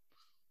COVID.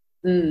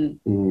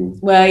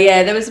 Well,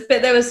 yeah,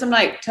 there was some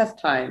like tough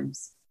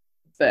times,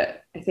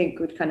 but I think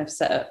we'd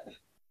set up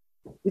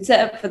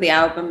for the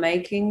album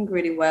making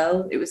really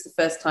well. It was the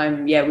first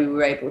time, we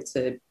were able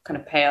to kind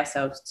of pay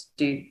ourselves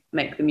to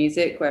make the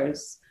music,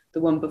 whereas the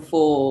one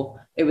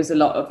before, it was a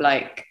lot of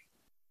like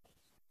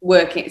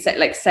working,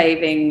 like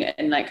saving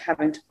and like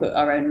having to put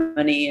our own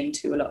money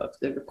into a lot of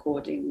the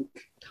recording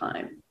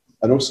time.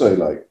 And also,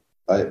 like,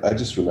 I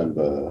just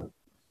remember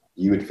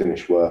you would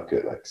finish work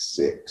at like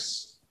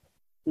 6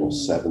 or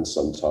 7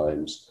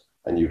 sometimes,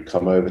 and you'd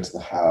come over to the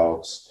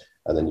house,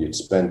 and then you'd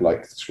spend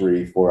like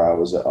 3-4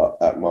 hours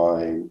at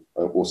mine,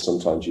 or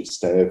sometimes you'd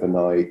stay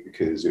overnight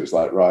because it was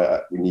like,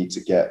 right, we need to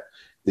get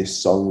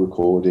this song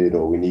recorded,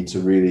 or we need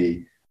to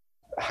really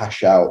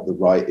hash out the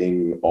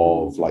writing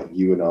of like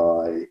you and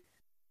I.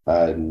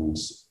 And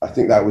I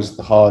think that was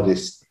the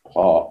hardest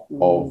part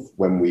of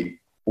when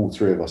all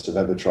 3 of us have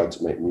ever tried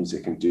to make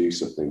music and do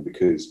something,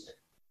 because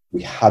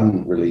we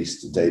hadn't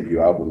released a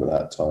debut album at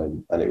that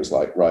time, and it was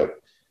like, right,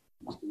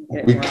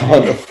 we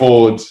can't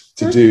afford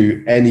to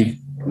do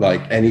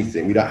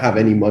anything. We don't have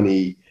any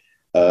money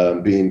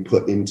being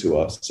put into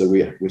us, so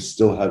we're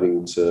still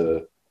having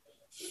to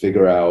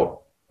figure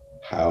out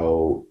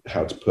how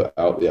to put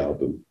out the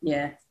album.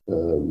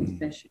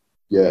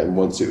 And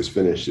once it was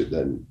finished, it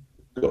then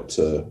got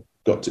to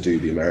do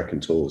the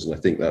American tours, and I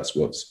think that's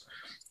what's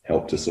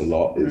helped us a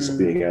lot, is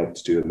being able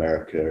to do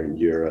America and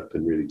Europe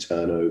and really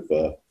turn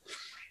over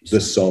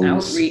the songs,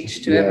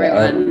 outreach to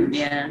everyone.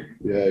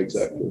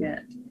 Exactly.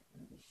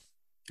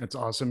 That's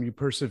awesome. You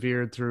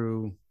persevered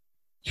through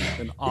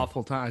an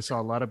awful time. I saw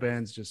a lot of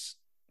bands just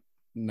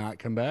not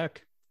come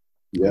back.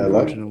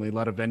 Unfortunately, a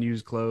lot of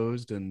venues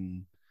closed,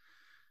 and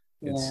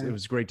it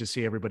was great to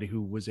see everybody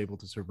who was able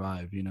to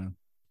survive, For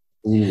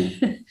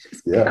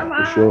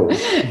sure.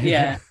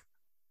 Yeah.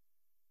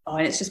 Oh,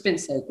 and it's just been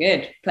so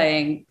good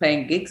playing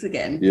gigs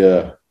again.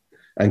 Yeah.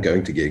 And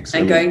going to gigs.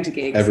 Going to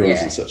gigs.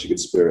 Everyone's in such a good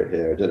spirit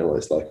here. I don't know what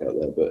it's like out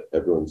there, but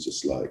everyone's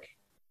just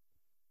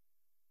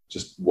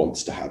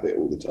wants to have it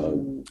all the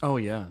time. Oh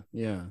yeah.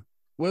 Yeah.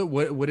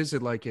 What is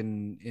it like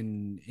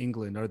in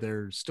England? Are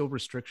there still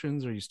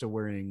restrictions? Are you still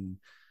wearing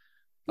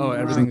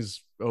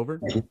everything's over?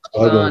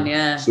 Gone,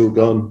 yeah. It's all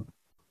gone.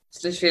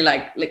 It's literally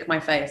like lick my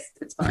face.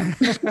 It's fine.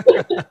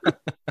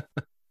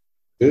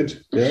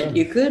 Good. Yeah.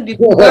 You could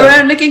go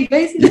around licking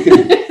faces. You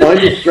can find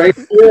a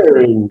stranger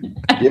and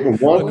give him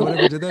one. No one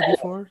ever did that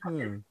before?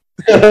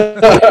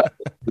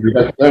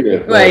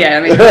 Well, yeah, I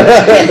mean,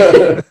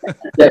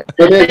 get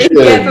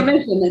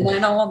permission, and I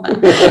don't want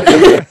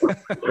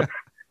that.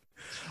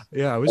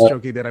 Yeah, I was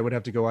joking that I would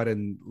have to go out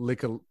and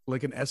lick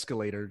an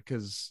escalator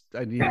because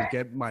I need to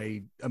get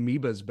my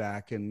amoebas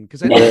back, and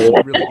because I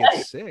didn't really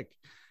get sick.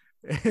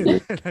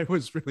 And I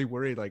was really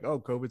worried, like, oh,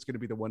 COVID's going to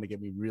be the one to get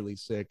me really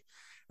sick.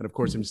 And of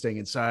course, I'm staying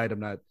inside.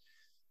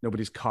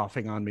 Nobody's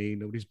coughing on me.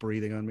 Nobody's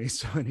breathing on me.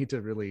 So I need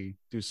to really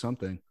do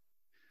something.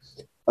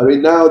 I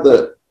mean, now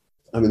that,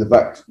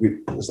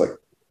 it's like,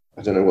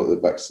 I don't know what the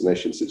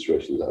vaccination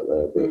situation is out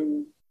there, but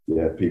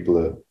people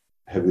are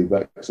heavily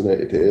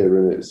vaccinated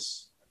here. And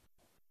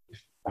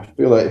I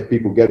feel like if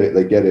people get it,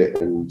 they get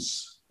it. And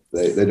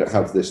they don't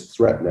have this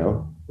threat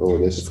now. Or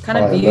this it's kind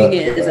of viewing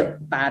it as a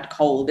bad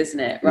cold,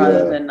 isn't it?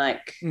 Rather than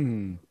like,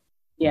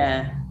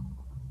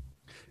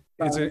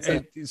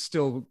 It's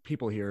still,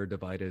 people here are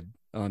divided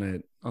on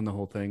it, on the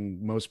whole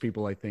thing. Most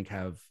people, I think,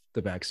 have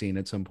the vaccine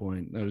at some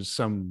point. There was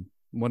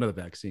one of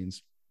the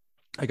vaccines.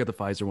 I got the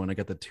Pfizer one. I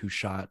got the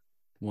 2-shot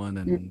one,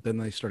 and then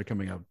they started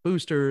coming out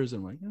boosters.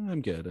 And I'm like, oh,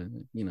 I'm good.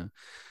 And,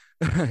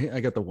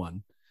 I got the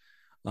one.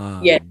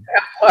 How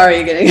far are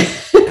you getting?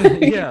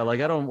 Yeah,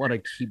 like I don't want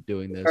to keep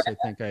doing this. I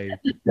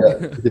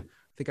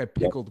think I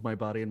pickled my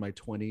body in my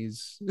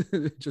 20s,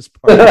 just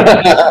part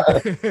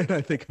of it. And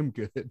I think I'm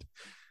good.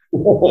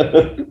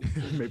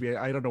 Maybe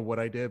I don't know what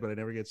I did, but I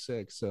never get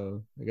sick,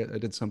 so I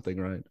did something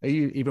right.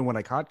 Even when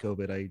I caught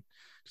COVID, I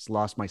just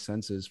lost my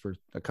senses for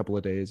a couple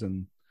of days,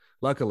 and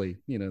luckily,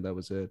 that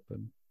was it. But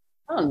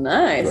oh,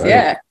 nice, right.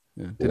 Yeah.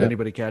 Did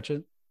anybody catch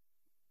it?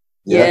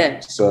 Yeah.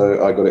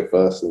 So I got it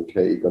first, and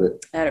Katie got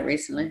it. I had it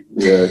recently.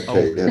 Yeah,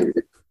 Katie had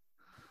it.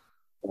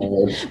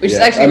 Which is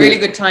actually really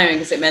good timing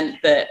because it meant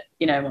that,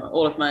 you know,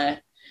 all of my,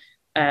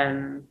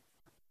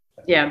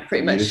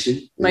 pretty much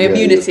my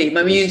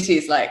immunity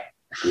is like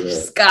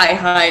sky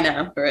high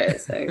now for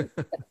it. So don't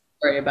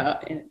worry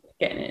about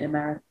getting it in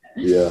America.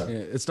 Yeah.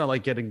 It's not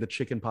like getting the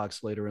chicken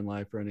pox later in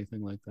life or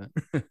anything like that.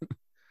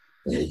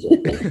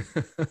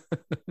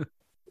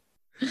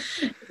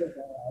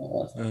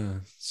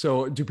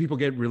 So do people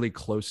get really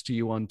close to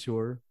you on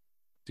tour?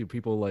 Do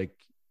people like,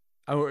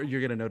 oh, you're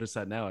going to notice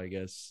that now, I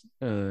guess,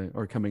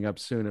 or coming up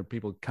soon, are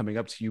people coming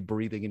up to you,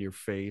 breathing in your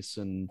face?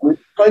 And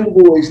we've kind of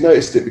always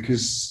noticed it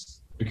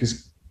because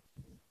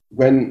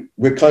when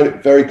we're kind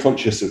of very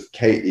conscious of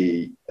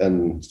Katie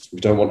and we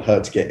don't want her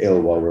to get ill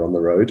while we're on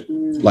the road,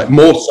 like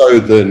more so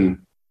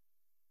than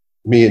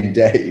me and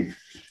Dave,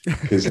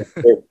 because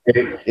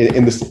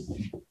in this,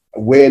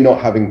 we're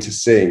not having to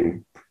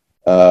sing,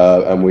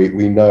 and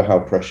we know how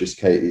precious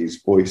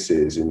Katie's voice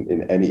is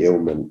in any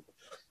ailment.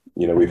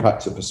 You know, we've had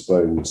to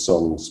postpone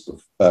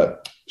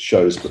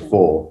shows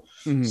before,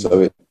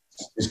 so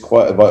it's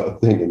quite a vital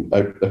thing. And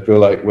I feel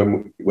like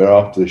when we're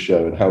after the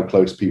show and how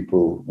close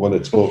people want to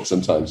talk,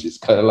 sometimes it's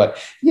kind of like,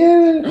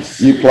 you're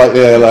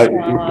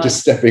just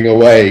stepping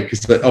away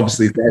because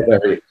obviously they're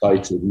very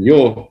excited and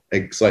you're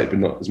excited, but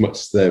not as much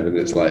as them. And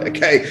it's like,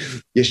 okay,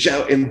 you're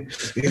shouting.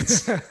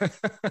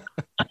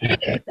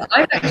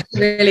 I'm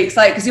actually really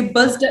excited because you're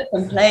buzzed up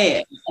from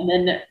playing. And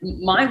then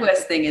my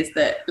worst thing is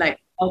that, like,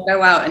 I'll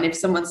go out and if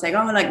someone's saying,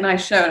 oh, like,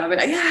 nice show, and I'll be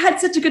like, yeah, I had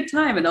such a good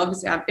time. And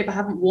obviously, if I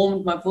haven't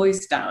warmed my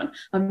voice down,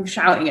 I'm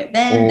shouting at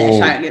them, they're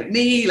shouting at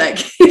me. Like,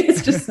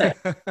 it's just like...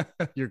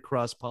 You're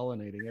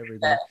cross-pollinating everything.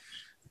 Yeah.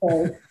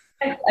 So,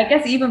 I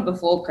guess even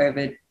before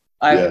COVID,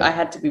 I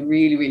had to be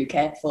really, really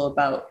careful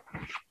about,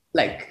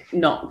 like,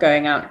 not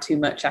going out too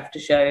much after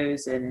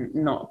shows and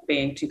not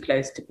being too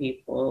close to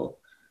people.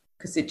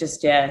 Because it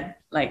just,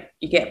 like,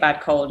 you get a bad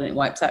cold and it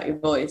wipes out your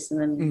voice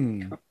and then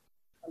you can't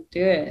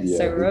do it. It's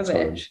so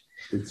rubbish.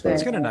 It's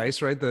kind of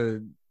nice, right?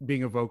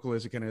 Being a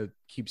vocalist, it kind of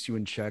keeps you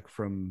in check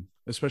from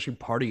especially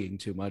partying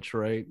too much,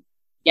 right?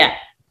 Yeah.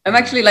 I'm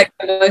actually like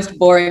the most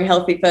boring,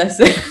 healthy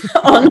person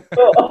on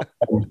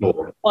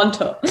tour. On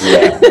tour.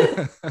 Yeah.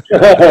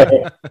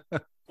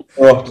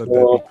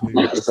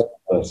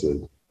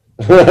 Person.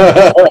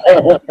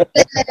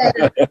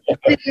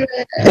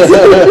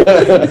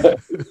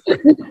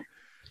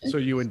 So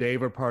you and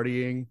Dave are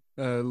partying,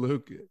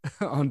 Luke,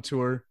 on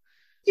tour?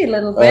 Do a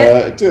little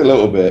bit. Do a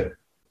little bit.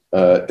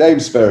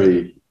 Dave's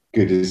very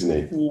good, isn't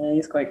he? Yeah,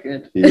 he's quite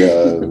good.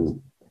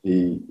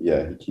 He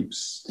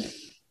keeps.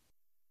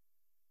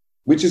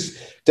 Which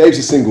is, Dave's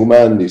a single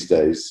man these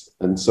days,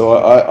 and so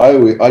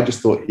I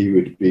just thought he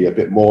would be a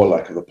bit more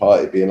like of the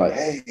party, being like,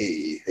 hey,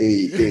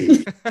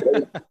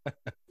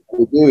 what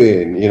are you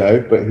doing? You know,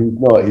 but he's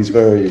not. He's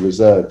very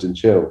reserved and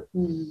chill.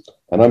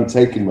 And I'm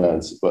taking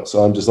man,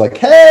 so I'm just like,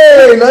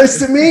 hey, nice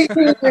to meet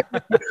you.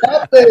 What's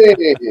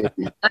happening?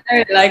 I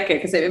really like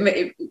it because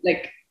it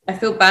like. I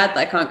feel bad that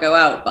I can't go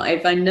out, but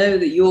if I know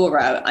that you're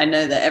out, I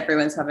know that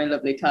everyone's having a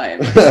lovely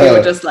time. So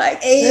you're just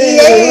like,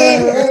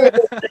 hey.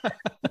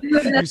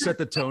 You set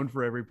the tone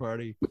for every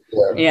party.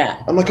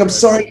 Yeah. I'm like, I'm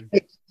sorry,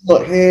 it's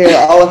not here.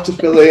 I'll have to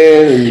fill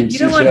in. And you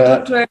don't want to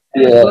talk to her.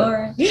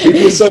 Yeah.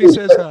 She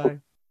says hi.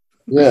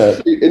 Yeah.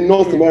 In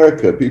North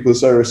America, people are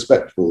so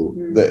respectful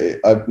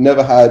that I've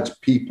never had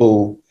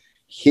people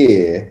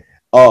here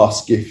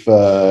ask if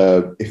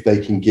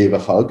they can give a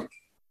hug.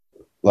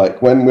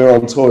 Like when we're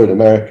on tour in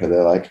America,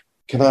 they're like,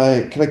 can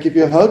I give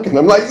you a hug? And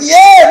I'm like,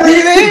 yeah, bring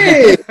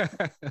it in.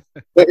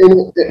 But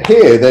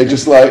here, they're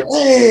just like,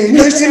 hey,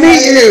 nice to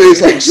meet you.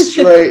 It's like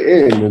straight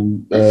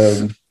in.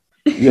 And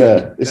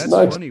it's That's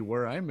nice. Funny,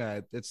 where I'm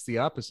at, it's the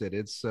opposite.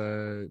 It's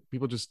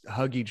people just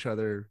hug each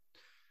other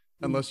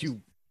unless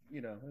you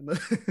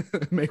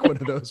make one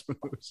of those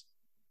moves.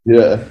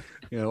 Yeah.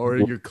 You know, or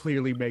you're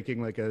clearly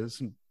making like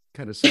some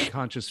kind of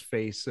subconscious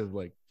face of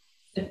like,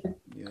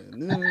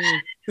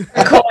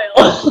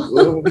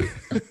 Coil.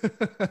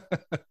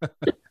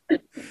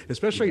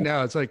 Especially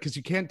now, it's like because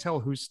you can't tell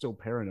who's still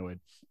paranoid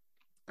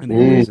and who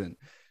isn't.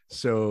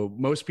 So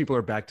most people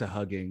are back to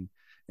hugging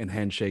and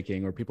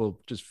handshaking, or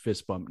people just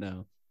fist bump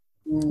now.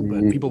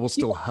 But people will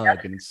still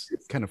hug, and it's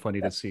kind of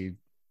funny to see.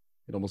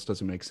 It almost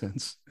doesn't make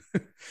sense.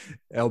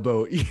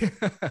 Elbow,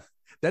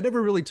 that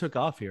never really took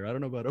off here. I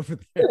don't know about over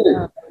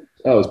there.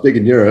 Oh, it's big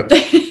in Europe.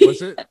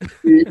 Was it?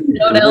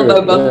 Don't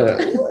elbow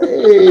bump.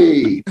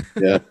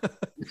 Yeah.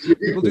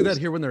 People do that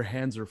here when their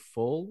hands are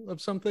full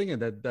of something,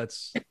 and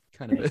that's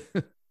kind of it.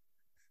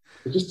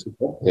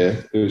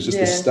 It was just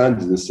a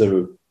standard instead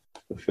of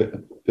a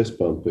fist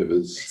bump. It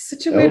was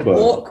such a weird,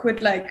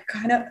 awkward, like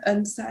kind of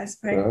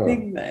unsatisfying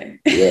thing, though.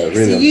 Yeah,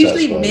 really. So you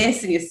usually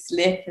miss and you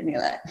slip, and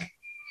you're like,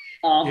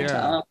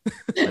 oh,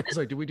 it's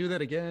like, do we do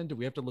that again? Do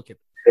we have to look at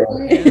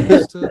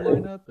hands to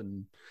line up?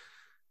 And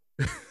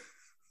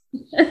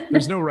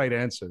there's no right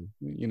answer,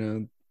 you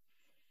know.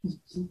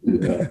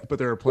 Yeah. But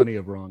there are plenty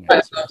of wrong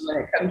answers when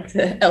it comes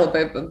to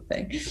elbow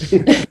bumping.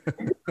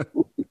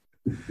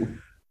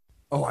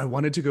 Oh, I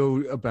wanted to go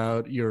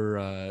about your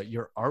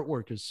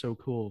artwork is so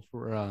cool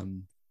for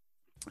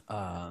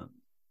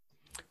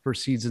for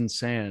Seeds and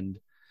Sand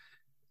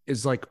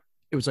is like,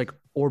 it was like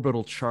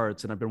orbital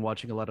charts, and I've been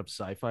watching a lot of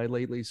sci-fi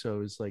lately,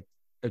 so it's like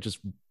I just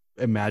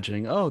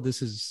imagining, oh,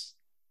 this is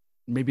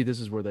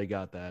where they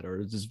got that, or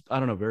it's just, I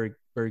don't know, very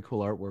very cool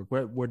artwork.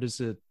 Where does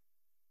it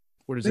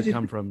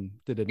come from?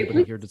 Did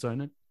anybody here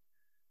design it?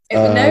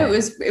 No, it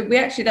was we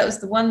actually, that was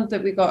the one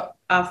that we got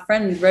our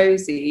friend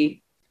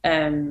Rosie.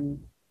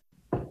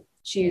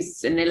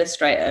 She's an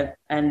illustrator,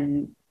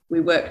 and we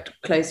worked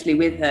closely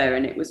with her,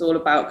 and it was all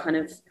about kind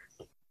of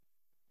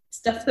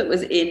stuff that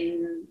was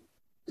in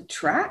the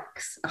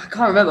tracks. I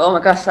can't remember. Oh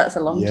my gosh, that's a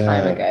long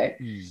time ago.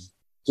 There's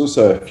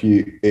also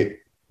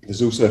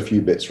a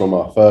few bits from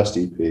our first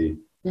EP.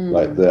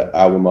 Like the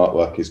album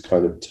artwork is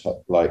kind of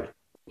like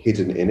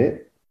hidden in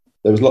it.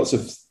 There was lots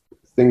of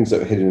things that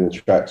were hidden in the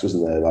tracks,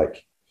 wasn't there?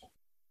 Like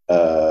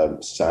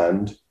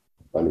sand.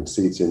 I mean,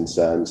 Seeds in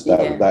Sand. That's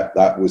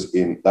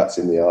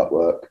in the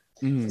artwork.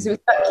 So it was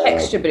about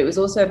texture, but it was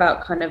also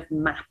about kind of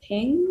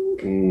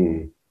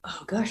mapping.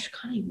 Oh gosh, I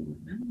can't even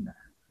remember.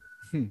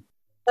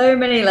 So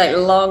many like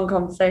long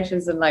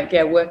conversations and like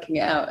working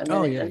it out. And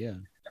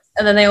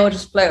and then they all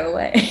just float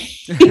away.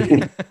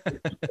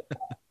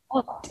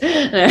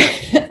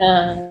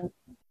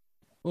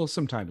 Well,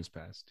 some time has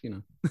passed, you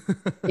know.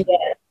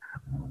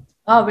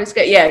 Oh, but it's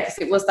good. Yeah, because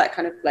it was that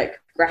kind of like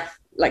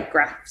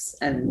graphs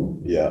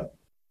and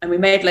we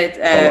made like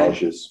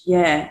collages.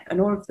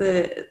 And all of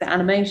the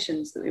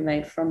animations that we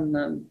made from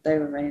them, they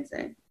were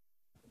amazing.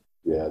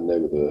 Yeah, and they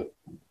were the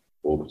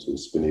orbital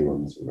spinny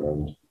ones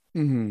around.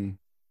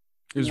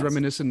 It was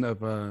reminiscent of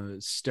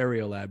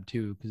Stereolab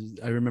too, because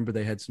I remember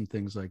they had some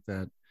things like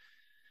that.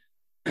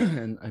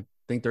 And I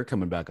think they're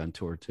coming back on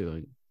tour too.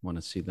 I want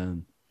to see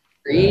them.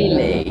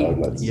 Really?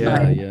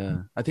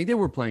 Yeah. I think they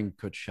were playing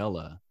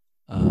Coachella.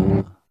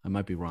 I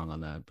might be wrong on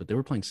that, but they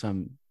were playing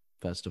some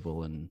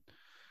festival, and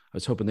I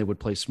was hoping they would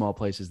play small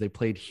places. They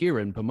played here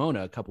in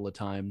Pomona a couple of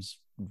times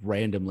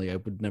randomly. I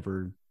would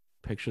never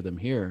picture them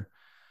here.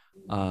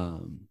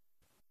 And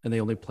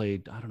they only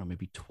played, I don't know,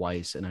 maybe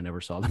twice, and I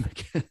never saw them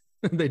again.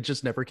 They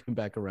just never came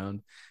back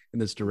around in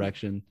this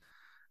direction.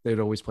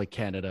 They'd always play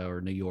Canada or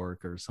New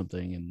York or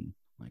something, and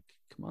like,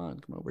 come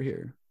over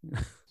here.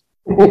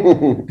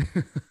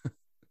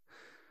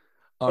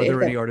 Are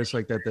there any artists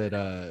like that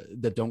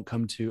that don't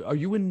come to? Are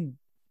you in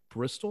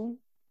Bristol,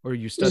 or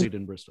you studied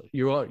in Bristol?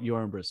 You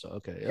are in Bristol.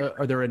 Okay.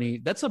 Are there any?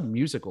 That's a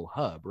musical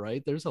hub,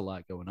 right? There's a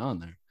lot going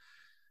on there.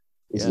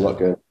 There's a lot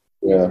going.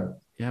 Yeah.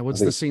 What's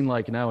the scene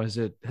like now? Has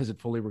it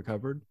fully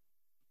recovered?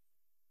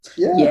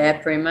 Yeah,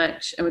 pretty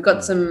much. And we've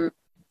got some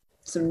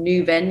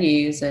new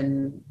venues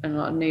and a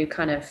lot of new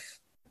kind of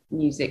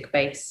music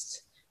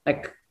based,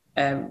 like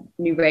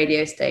new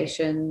radio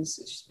stations,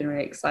 which has been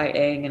really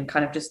exciting, and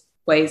kind of just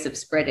ways of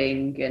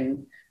spreading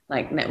and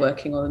like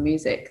networking all the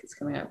music that's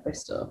coming out of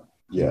Bristol.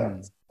 Yeah,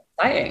 it's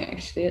exciting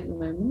actually at the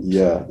moment.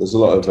 Yeah, there's a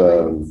lot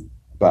of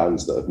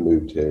bands that have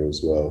moved here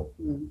as well.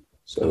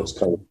 So it's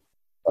kind of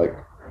like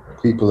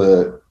people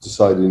are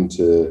deciding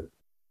to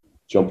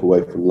jump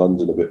away from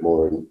London a bit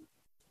more and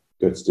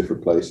go to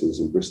different places,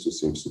 and Bristol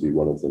seems to be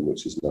one of them,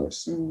 which is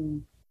nice.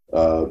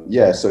 So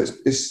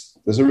it's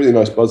there's a really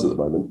nice buzz at the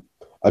moment.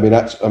 I mean,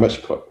 I'm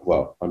actually quite,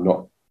 well, I'm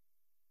not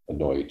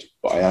annoyed,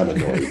 but I am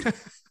annoyed.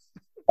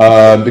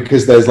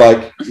 Because there's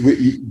like,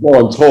 you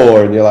go on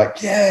tour and you're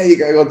like, you're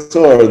going on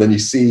tour, and then you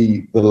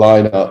see the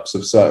lineups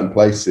of certain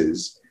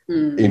places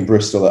in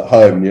Bristol at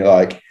home, and you're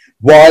like,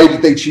 why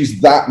did they choose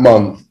that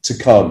month to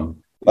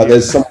come? Like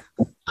there's some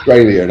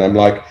Australia, and I'm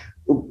like,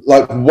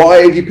 why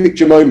have you picked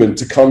your moment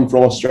to come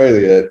from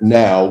Australia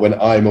now when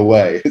I'm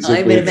away?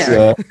 Same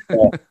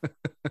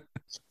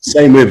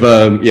with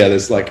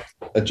there's like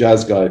a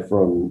jazz guy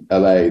from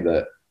LA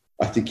that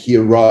I think he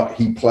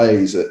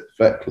plays at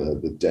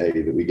Fekla the day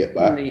that we get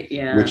back,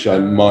 which I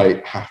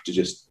might have to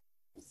just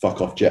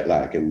fuck off jet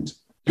lag and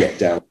get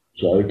down the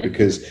show,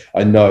 because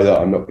I know that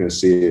I'm not going to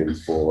see him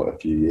for a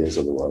few years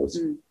otherwise.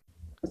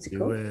 What's it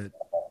called?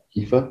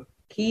 Kiefer.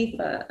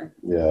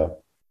 Yeah.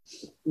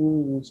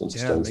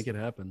 Make it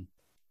happen.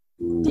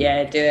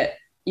 Yeah, do it.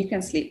 You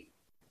can sleep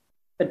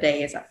for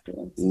days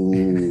afterwards.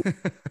 Do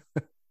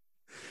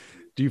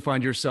you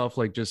find yourself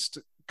like just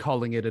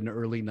calling it an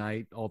early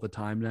night all the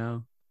time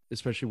now,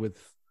 especially with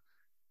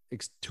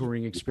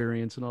touring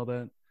experience and all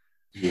that?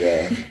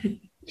 Yeah.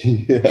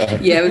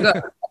 Yeah, we've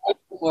got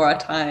more our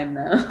time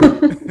now.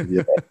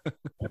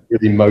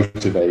 Really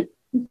motivate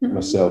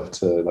myself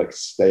to like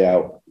stay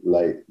out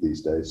late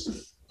these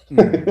days.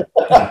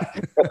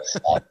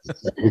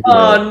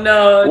 Oh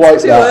no,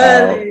 it's too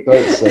early.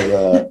 Don't say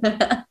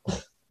that.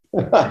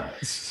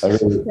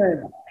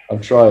 I'm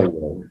trying,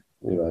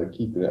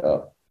 keeping it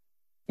up.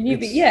 You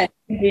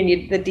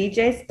doing the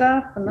DJ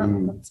stuff,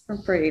 and that's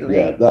been pretty late.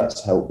 Yeah,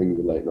 that's helping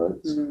the late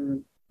nights.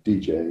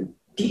 DJ.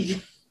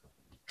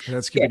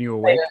 That's keeping you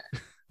awake.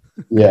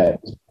 Yeah,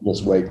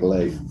 just wake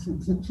late.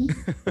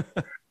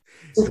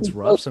 It's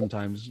rough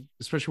sometimes,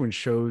 especially when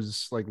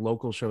shows like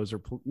local shows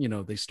are,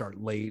 they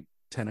start late,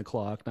 10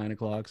 o'clock, 9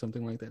 o'clock,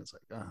 something like that. It's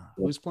like,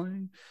 who's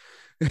playing?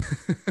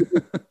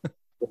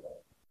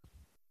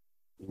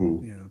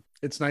 Yeah.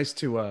 it's nice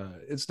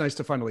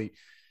to finally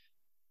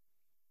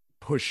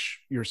push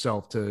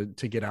yourself to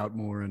get out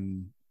more.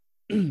 And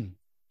I don't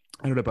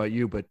know about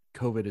you, but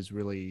COVID has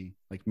really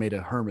like made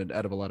a hermit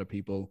out of a lot of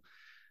people.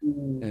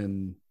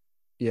 And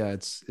yeah,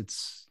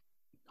 it's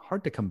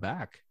hard to come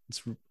back.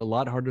 It's a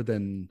lot harder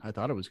than I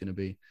thought it was going to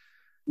be.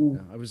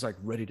 I was like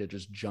ready to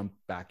just jump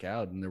back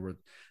out, and there were,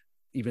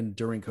 even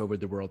during COVID,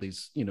 there were all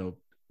these,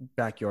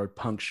 backyard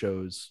punk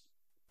shows,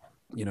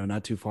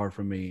 not too far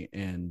from me,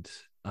 and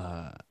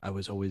I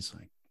was always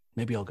like,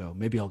 maybe I'll go,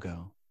 and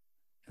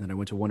then I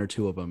went to one or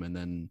two of them, and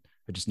then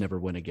I just never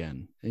went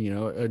again.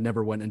 And, I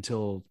never went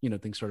until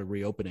things started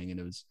reopening, and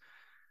it was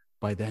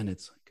by then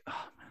it's like,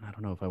 oh man, I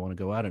don't know if I want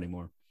to go out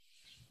anymore.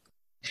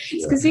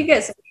 It's because you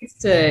get so used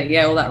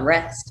to all that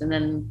rest, and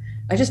then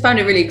I just found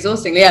it really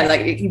exhausting. Yeah,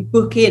 like if you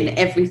book in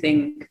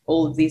everything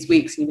all of these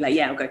weeks, and you're like,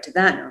 I'll go to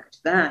that, and I'll go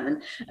to that,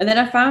 and then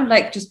I found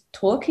like just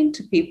talking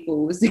to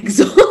people was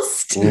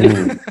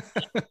exhausting.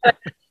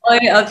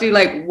 I'll do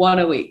like one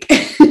a week,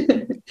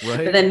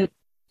 right? But then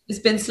it's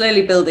been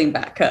slowly building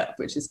back up,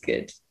 which is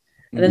good.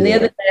 And then the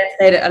other day I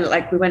stayed at, I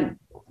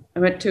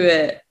went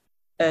to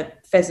a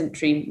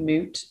pheasantry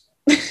moot.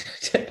 I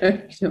don't know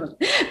if you know,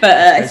 but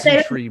I stayed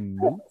at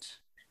moot.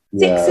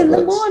 6 in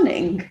the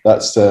morning.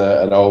 That's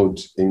an old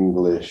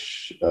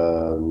English.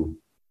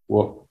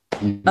 What?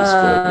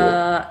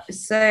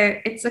 So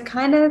it's a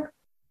kind of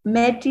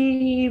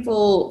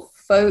medieval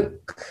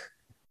folk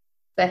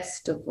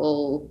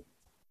festival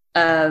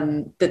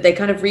that they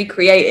kind of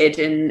recreated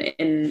in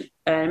an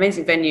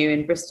amazing venue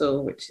in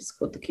Bristol, which is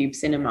called the Cube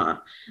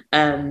Cinema,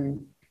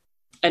 and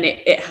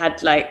it had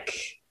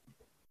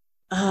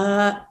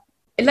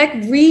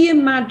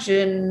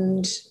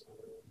reimagined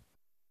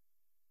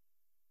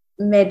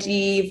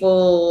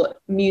medieval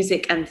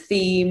music and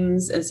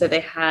themes, and so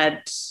they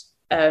had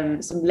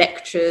some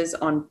lectures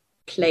on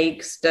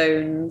plague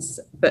stones,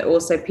 but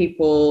also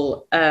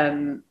people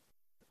kind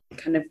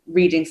of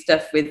reading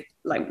stuff with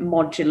like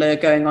modular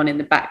going on in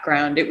the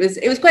background. It was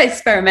quite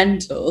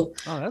experimental.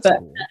 Oh, that's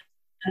cool.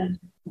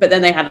 But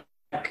then they had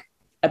like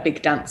a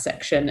big dance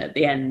section at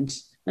the end,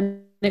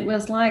 and it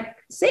was like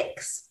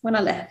 6 when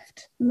I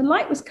left, and the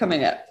light was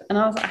coming up, and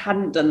I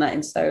hadn't done that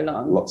in so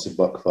long. Lots of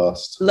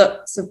Buckfast,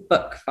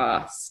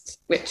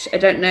 which I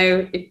don't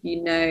know if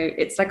you know.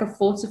 It's like a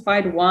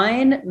fortified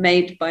wine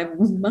made by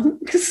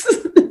monks.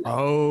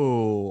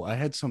 Oh, I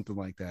had something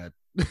like that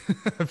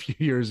a few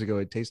years ago.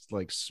 It tasted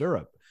like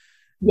syrup.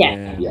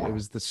 Yeah. It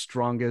was the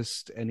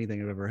strongest anything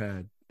I've ever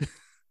had.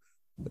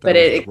 But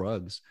it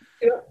drugs.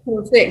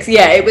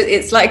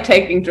 It's like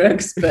taking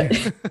drugs,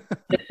 but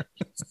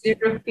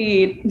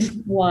syrupy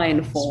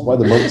wine form. That's why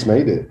the monks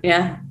made it.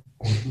 Yeah.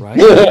 Right?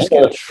 They just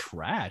get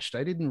trashed.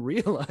 I didn't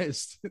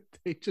realize that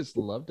they just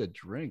love to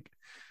drink.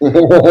 That's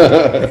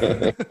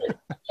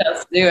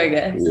new, I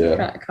guess.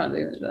 Yeah. I can't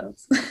do it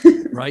else.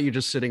 Right? You're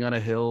just sitting on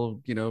a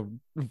hill,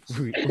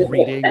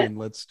 reading, and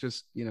let's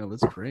just,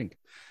 let's drink.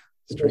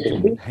 Let's drink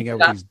and hang out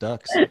with these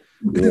ducks. Yeah.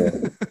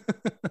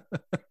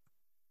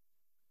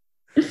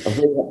 I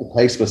really have to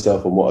pace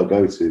myself on what I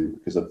go to,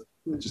 because I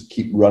just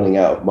keep running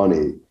out of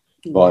money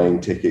buying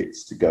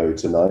tickets to go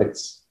to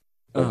nights.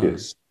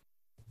 It's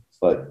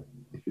like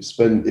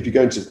if you're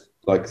going to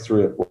like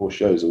 3 or 4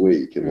 shows a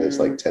week, and it's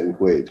like 10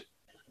 quid,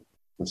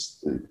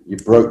 you're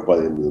broke by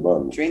the end of the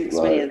month. Drinks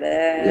when you're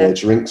there. Yeah,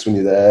 drinks when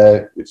you're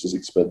there, which is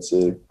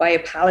expensive. Buy a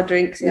pallet of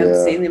drinks. You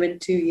haven't seen them in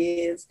 2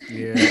 years.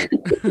 Yeah.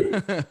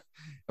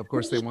 Of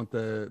course, they want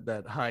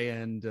that high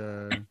end.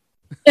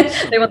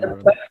 They want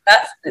the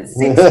that's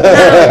 £6.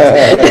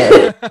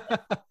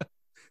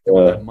 They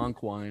want that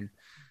monk wine.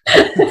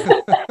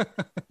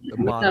 The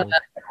bottle.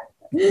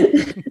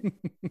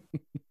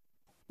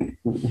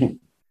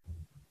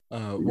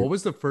 What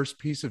was the first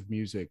piece of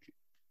music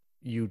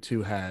you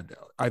two had,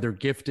 either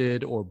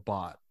gifted or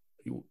bought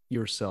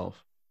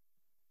yourself?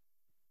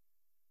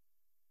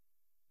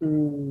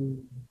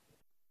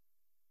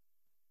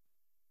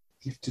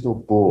 Gifted or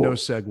bought? No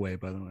segue,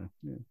 by the way.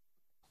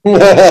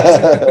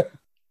 Yeah.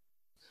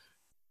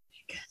 I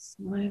guess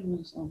mine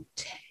was on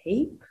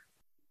tape.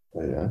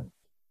 Oh, yeah.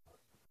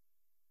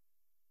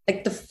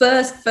 Like the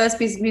first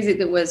piece of music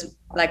that was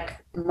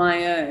like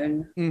my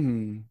own.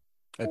 Mm-hmm.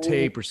 A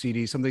tape or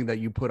CD, something that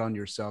you put on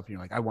yourself, and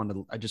you're like, I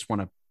just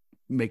want to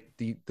make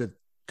the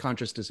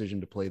conscious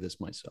decision to play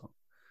this myself.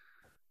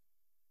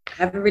 I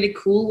have a really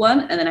cool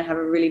one, and then I have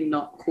a really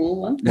not cool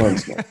one.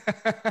 Mine's not.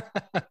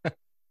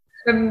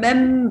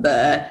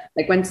 Remember,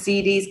 like when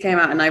CDs came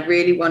out, and I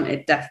really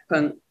wanted Daft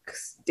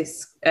Punk's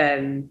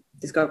Discovery.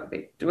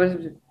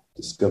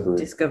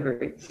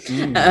 Discovery.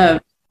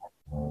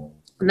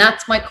 And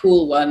that's my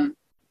cool one,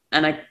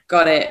 and I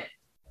got it.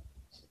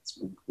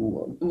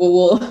 Cool one.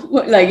 Well,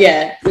 like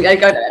yeah, I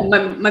got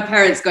it. My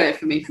parents got it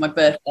for me for my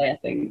birthday, I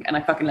think, and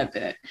I fucking loved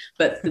it.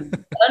 But the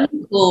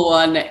uncool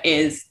one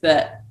is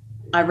that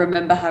I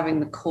remember having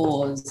the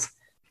Cause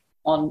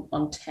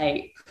on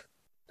tape.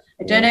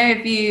 I don't know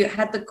if you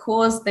had the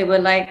Cause. They were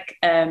like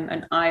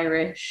an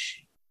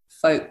Irish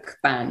folk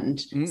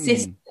band,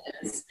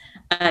 sisters,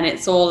 and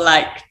it's all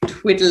like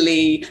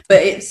twiddly,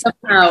 but it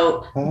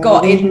somehow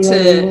got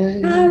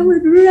into I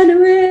would run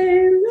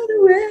away, run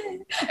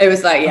away. It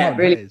was like, yeah,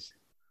 really, nice.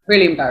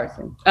 really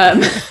embarrassing. I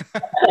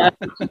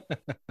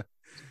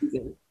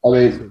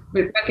mean,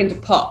 We're back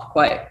into pop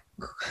quite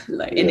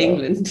like in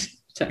England.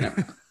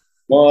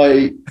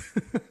 my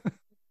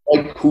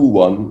cool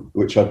one,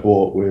 which I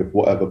bought with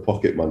whatever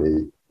pocket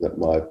money that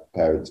my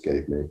parents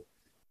gave me,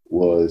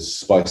 was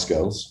Spice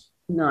Girls.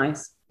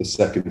 Nice. The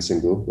second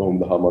single on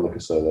the harmonica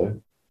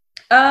solo.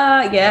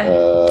 Yeah.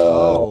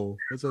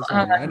 What's that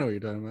song? I know what you're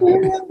talking about.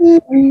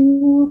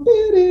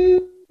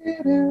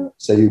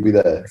 Say You'll Be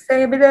There.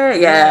 Say You'll Be There.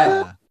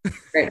 Yeah.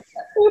 Great.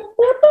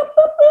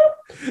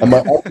 And my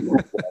other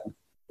one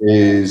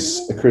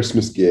is a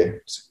Christmas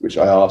gift, which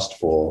I asked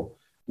for,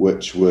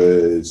 which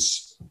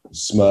was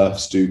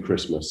Smurfs Do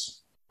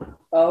Christmas.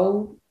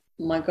 Oh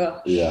my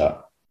gosh. Yeah.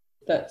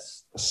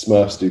 That's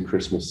Smurfs Do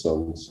Christmas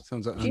songs.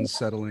 Sounds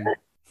unsettling.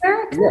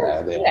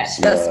 Yeah, they are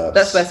Smurfs.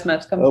 That's where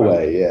Smurfs come from.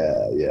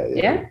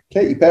 Yeah.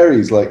 Katy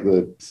Perry's like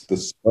the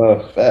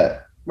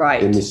Smurfette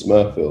Right. in the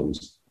Smurf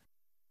films.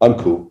 I'm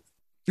cool.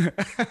 I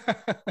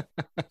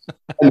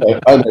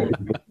know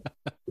people.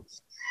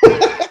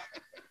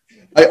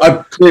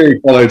 I've clearly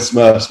followed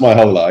Smurfs my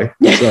whole life,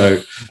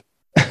 so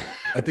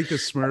I think the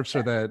Smurfs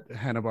are that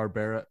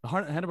Hanna-Barbera,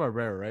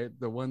 right?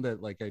 The one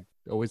that like I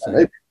always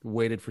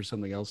waited for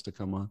something else to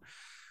come on.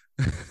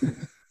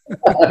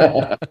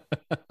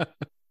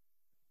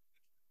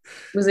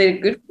 Was it a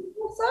good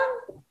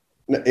song?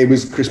 it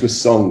was Christmas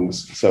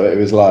songs. So it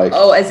was like,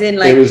 as in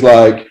like it was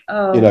like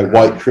God.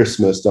 White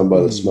Christmas done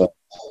by the Smurfs.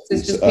 So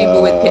it's just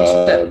people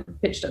with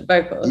pitched up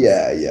vocals.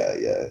 Yeah.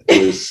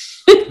 It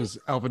was. It was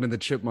Alvin and the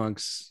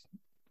Chipmunks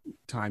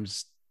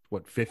times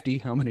what 50?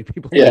 How many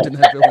people lived in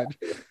that village?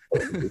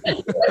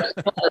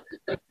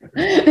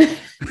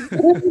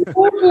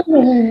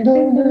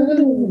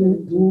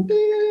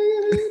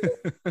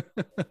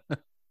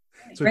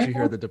 That's what you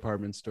hear at the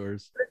department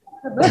stores.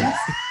 But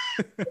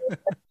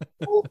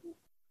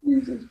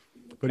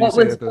you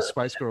say that the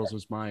Spice Girls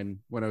was mine.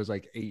 When I was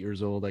like 8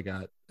 years old, I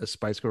got a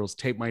Spice Girls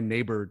tape. My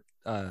neighbor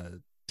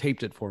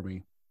taped it for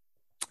me.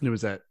 And it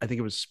was I think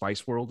it was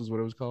Spice World is what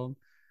it was called.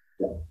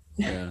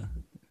 Yeah.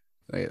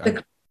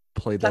 I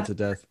played that to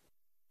death.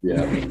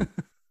 Yeah.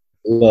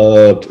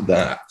 Loved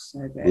that.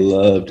 So good.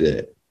 Loved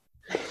it.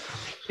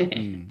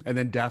 And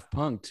then Daft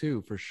Punk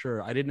too, for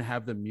sure. I didn't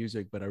have the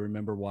music, but I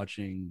remember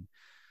watching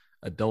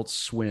Adult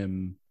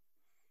Swim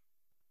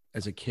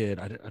as a kid.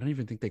 I don't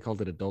even think they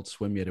called it Adult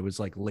Swim yet. It was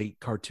like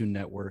late Cartoon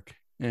Network,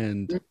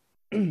 and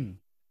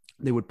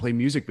they would play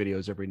music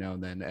videos every now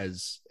and then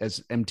as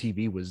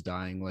MTV was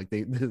dying. Like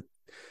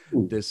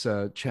this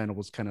channel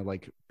was kind of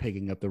like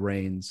picking up the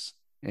reins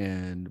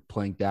and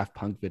playing Daft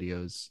Punk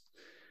videos,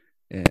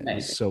 and it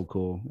was so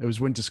cool. It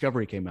was when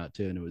Discovery came out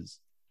too, and it was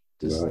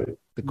just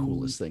the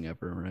coolest thing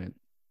ever, right?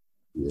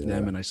 Yeah.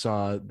 And I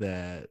saw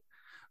that.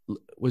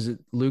 Was it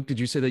Luke?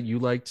 Did you say that you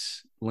liked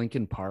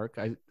Linkin Park?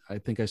 I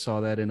think I saw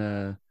that in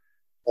a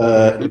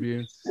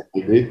interview.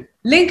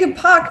 Linkin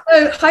Park,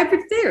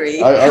 Hybrid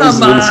Theory. I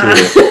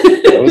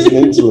wasn't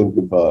into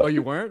Linkin Park. Oh,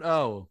 you weren't?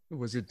 Oh,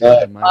 was it?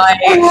 That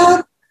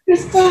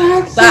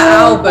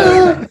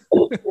album.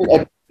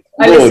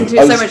 I listened to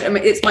it so much. I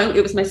mean,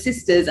 it was my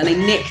sister's, and I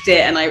nicked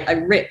it, and I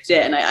ripped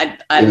it, and I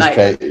like.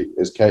 It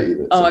was Katie.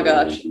 Oh my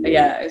gosh!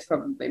 Yeah, it's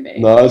probably me.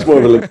 No, it's more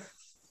of a Limp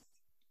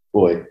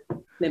boy.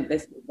 Limp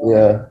Bizkit.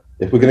 Yeah,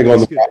 if we're gonna go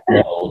on the rap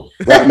metal.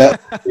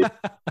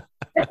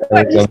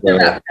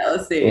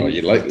 Oh,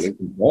 you like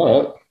Linkin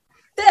Park?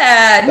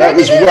 Yeah, that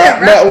was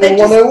rap metal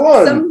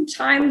 101.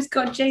 Sometimes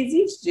got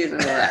Jay-Z to do a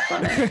little rap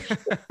on it.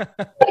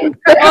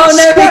 Oh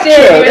no, we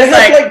did. It was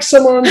like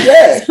someone on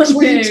deck. What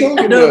are you talking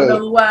I don't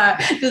know why.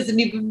 It doesn't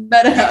even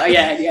matter. Oh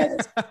yeah. Hey,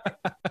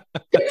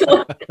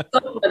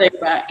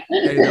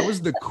 that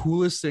was the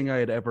coolest thing I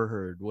had ever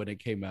heard when it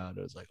came out.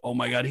 I was like, oh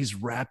my god, he's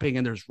rapping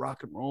and there's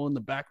rock and roll in the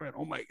background.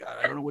 Oh my god,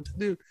 I don't know what to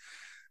do.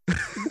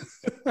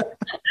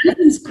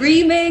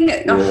 Screaming.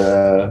 Yeah.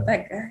 Oh,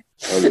 that guy.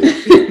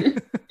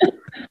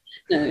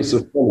 It's a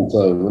fun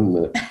time,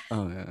 isn't it?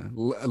 Oh yeah.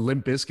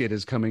 Limp Bizkit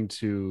is coming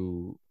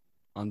to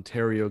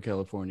Ontario,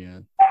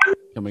 California,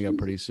 coming up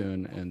pretty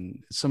soon,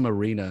 and some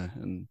arena,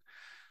 and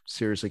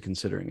seriously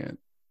considering it.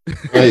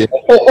 Oh,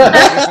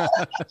 yeah.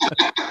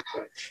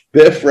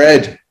 Bit of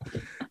Fred.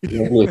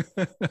 I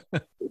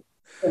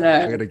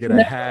gotta get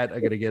a hat. I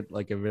gotta get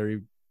like a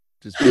very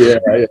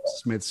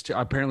Smiths.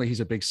 Apparently, he's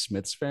a big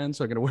Smiths fan,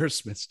 so I'm gonna wear a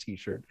Smiths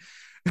t-shirt.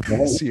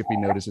 See if he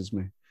notices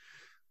me.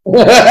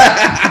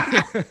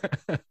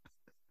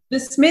 The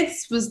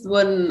Smiths was the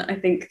one I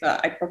think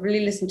that I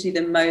probably listened to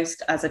the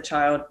most as a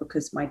child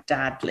because my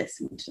dad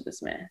listened to the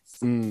Smiths.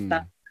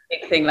 That's a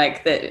big thing,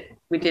 like that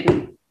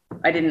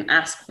I didn't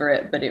ask for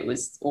it, but it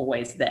was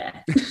always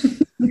there.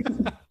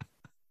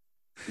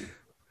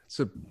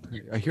 So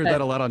I hear that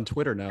a lot on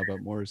Twitter now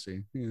about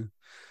Morrissey. Yeah.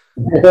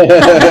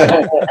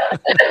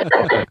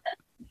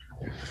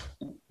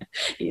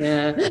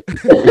 Yeah.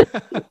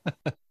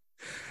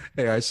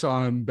 Hey, I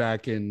saw him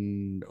back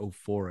in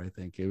 2004, I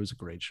think. It was a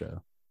great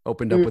show.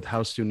 Opened up with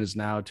How Soon Is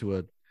Now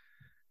to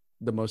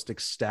the most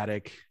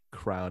ecstatic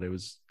crowd. It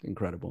was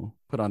incredible.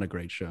 Put on a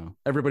great show.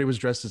 Everybody was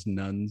dressed as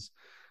nuns.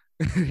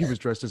 He was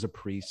dressed as a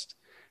priest.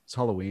 It's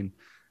Halloween.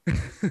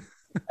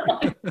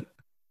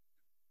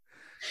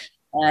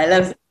 I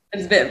love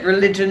there's a bit of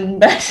religion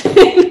bashing.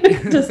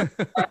 Just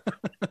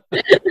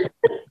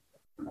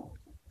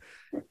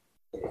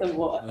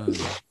somewhat.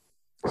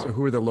 So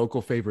who are the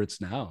local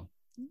favorites now?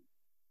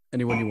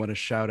 Anyone you want to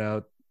shout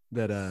out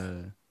that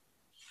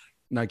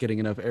not getting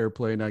enough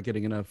airplay, not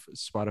getting enough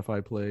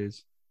Spotify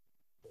plays?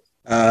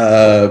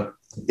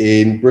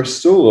 In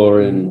Bristol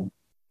or in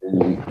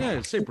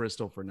Yeah, say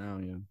Bristol for now.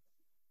 Yeah.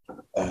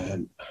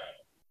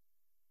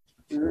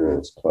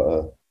 It's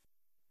quite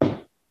I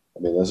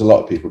mean, there's a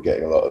lot of people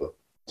getting a lot of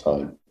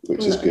time,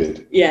 which is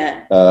good.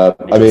 Yeah. I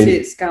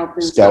mean,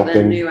 Scalping's Scalping. got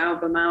their new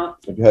album out.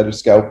 Have you heard of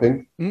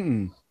Scalping?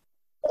 Mm-mm.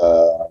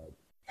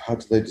 How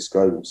do they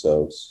describe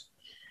themselves?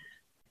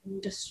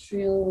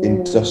 Industrial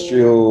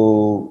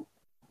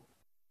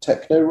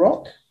techno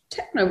rock.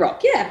 Techno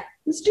rock. Yeah,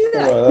 let's do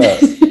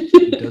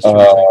Something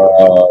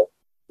that.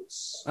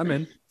 I'm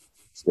in.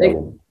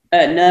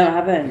 No, I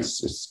haven't.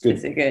 It's good.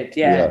 Is it good?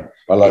 Yeah.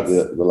 I like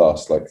the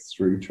last like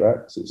 3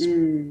 tracks. It's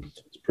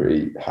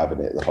pretty having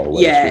it the whole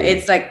way. Yeah, through.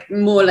 it's like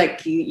more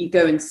like you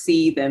go and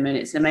see them, and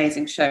it's an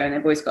amazing show, and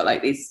they've always got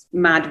like these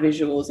mad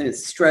visuals, and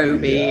it's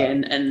stroby,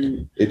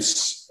 and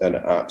it's an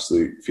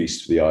absolute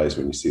feast for the eyes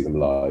when you see them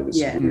live.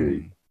 It's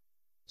really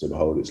to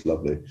behold. It's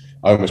lovely.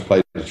 I almost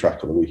played a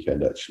track on the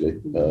weekend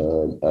actually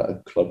at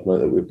a club night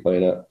that we were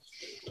playing at.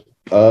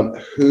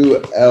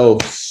 Who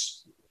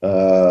else?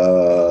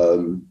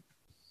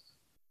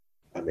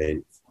 I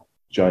mean,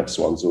 Giant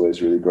Swan's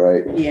always really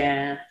great.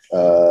 Yeah.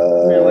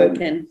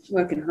 Working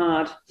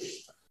hard.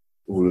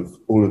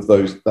 All of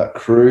those, that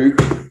crew.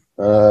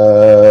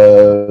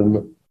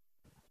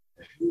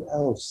 Who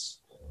else?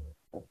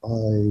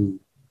 Who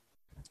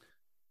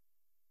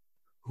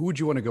would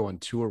you want to go on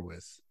tour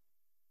with?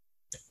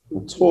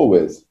 Tour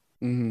with?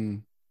 Mm-hmm.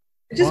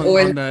 Just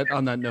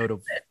on that note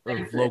of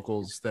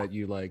locals that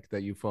you like,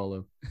 that you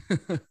follow.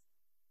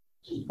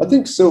 I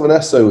think Sylvan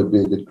Esso would be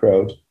a good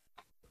crowd.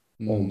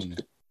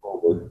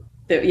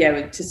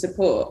 To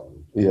support.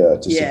 Yeah,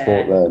 to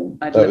support them.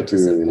 I'd that would be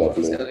really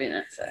lovely.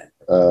 Sylvan Esso.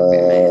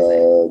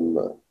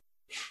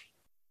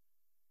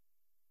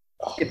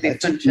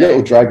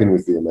 Little Dragon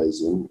would be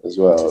amazing as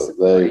well.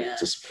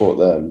 To support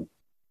them.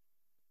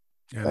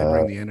 Yeah, they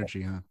bring the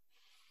energy, huh?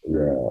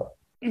 Yeah.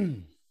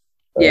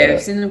 Yeah,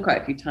 we've seen them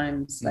quite a few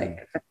times,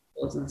 like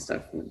festivals and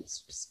stuff. And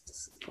it's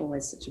just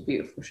always such a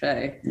beautiful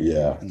show.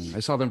 Yeah. I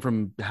saw them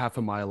from half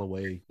a mile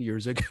away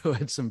years ago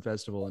at some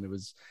festival, and it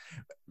was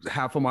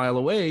half a mile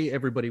away.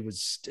 Everybody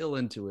was still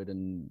into it,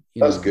 and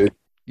that's good.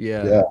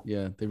 Yeah.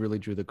 They really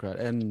drew the crowd.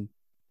 And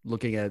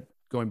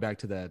going back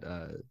to that,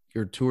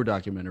 your tour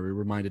documentary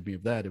reminded me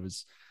of that. It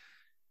was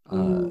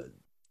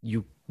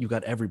you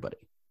got everybody.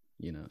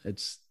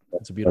 It's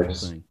a beautiful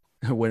thing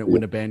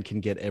when a band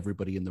can get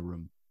everybody in the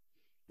room.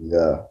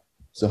 Yeah,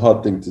 it's a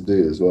hard thing to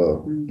do as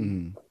well.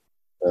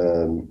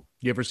 You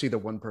ever see the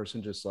one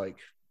person just like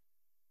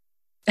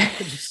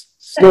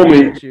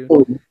normally at you?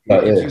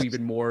 It gives you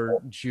even more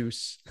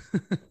juice.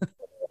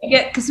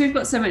 Yeah, because we've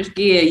got so much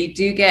gear. You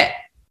do get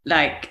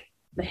like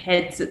the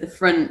heads at the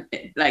front,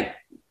 like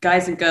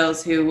guys and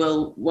girls who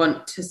will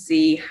want to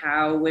see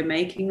how we're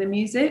making the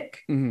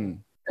music.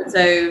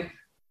 So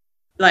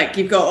like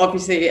you've got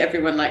obviously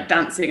everyone like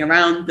dancing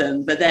around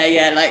them, but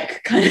they're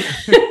like kind of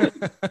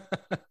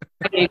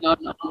on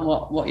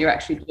what you're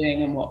actually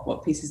doing and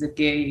what pieces of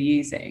gear you're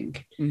using.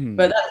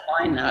 But that's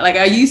fine now. Like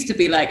I used to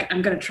be like,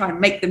 I'm going to try and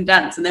make them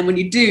dance, and then when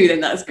you do, then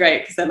that's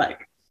great because they're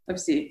like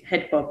obviously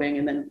head bobbing,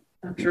 and then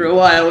after a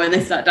while when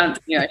they start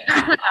dancing, you're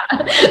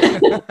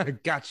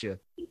like, gotcha.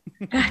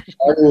 I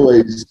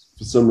always,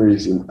 for some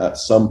reason, at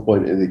some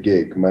point in the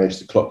gig, managed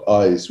to clock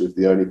eyes with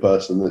the only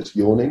person that's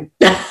yawning.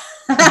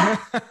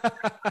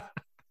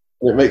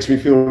 It makes me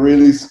feel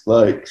really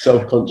like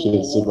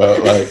self-conscious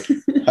about like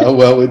how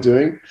well we're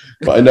doing,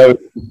 but I know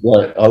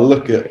like I'll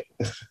look at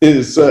in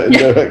a certain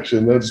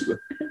direction. That's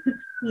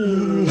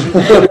everyone's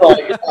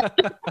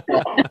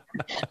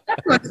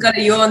got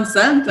a yawn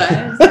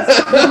sometimes.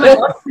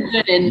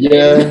 In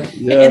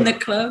the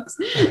clubs.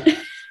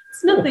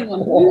 It's nothing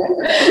on you.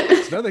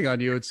 It's nothing on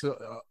you. It's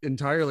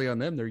entirely on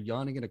them. They're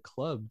yawning in a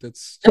club.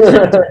 That's a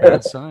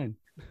bad sign.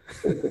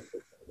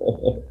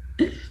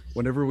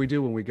 Whenever we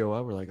do, when we go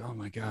out, we're like, oh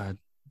my God,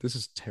 this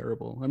is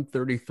terrible. I'm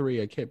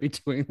 33. I can't be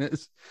doing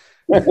this.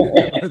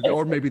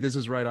 Or maybe this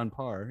is right on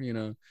par,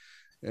 and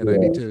I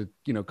need to,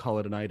 call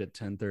it a night at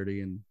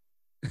 10:30 and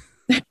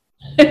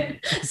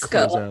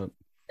close out.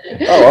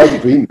 Oh,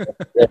 I've been there.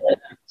 Yeah.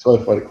 So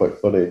I find it quite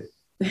funny.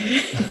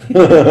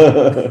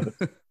 It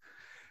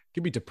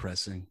can be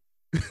depressing.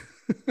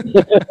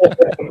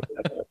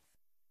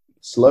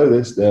 Slow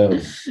this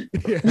down.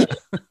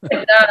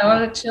 I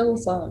want a chill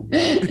song.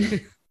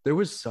 There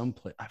was some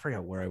play, I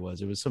forgot where I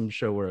was. It was some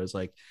show where I was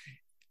like,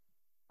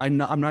 I'm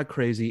not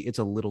crazy. It's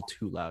a little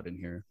too loud in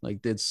here.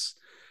 Like they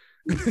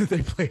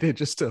played it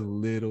just a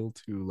little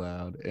too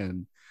loud,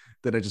 and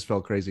then I just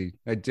felt crazy.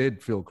 I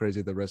did feel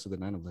crazy the rest of the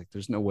night. I was like,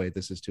 there's no way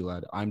this is too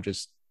loud. I'm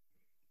just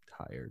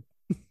tired.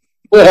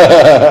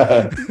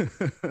 I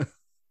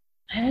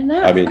don't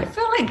know. I mean- I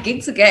feel like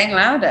gigs are getting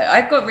louder.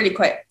 I've got really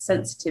quite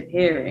sensitive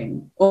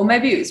hearing, or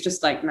maybe it's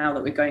just like now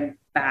that we're going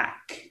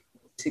back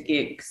to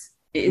gigs,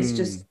 it is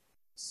just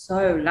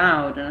so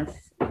loud, and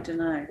I don't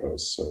know. Oh,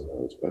 it's so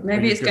loud. But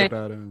Maybe it's going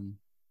about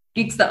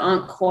gigs that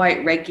aren't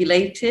quite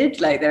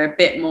regulated, like they're a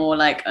bit more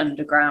like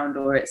underground,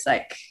 or it's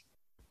like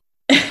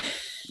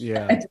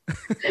yeah.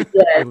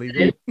 yeah,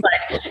 Illegal.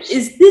 like,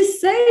 is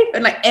this safe?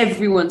 And like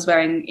everyone's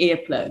wearing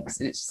earplugs,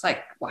 and it's just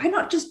like, why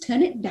not just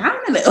turn it down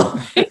a little?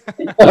 So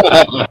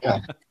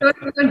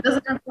everyone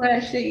doesn't have to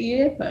wear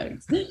shitty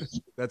earplugs.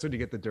 That's when you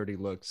get the dirty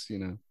looks, you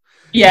know.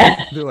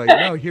 Yeah. They're like,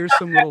 no, here's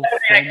some little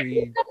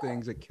foamy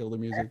things that kill the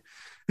music.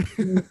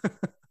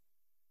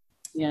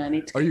 Yeah, I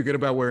need to. Are you good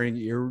about wearing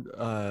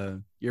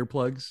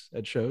earplugs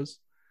at shows?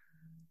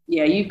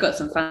 Yeah, you've got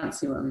some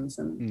fancy ones,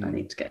 and I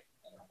need to get.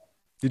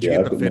 Did you Yeah,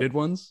 get I've the got fitted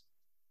ones?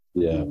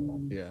 yeah.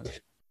 Yeah.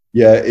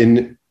 Yeah,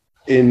 in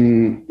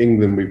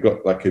England we've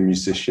got like a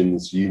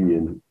musicians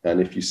union, and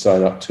if you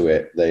sign up to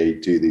it, they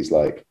do these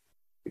like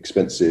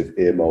expensive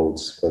ear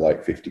molds for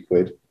like 50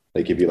 quid.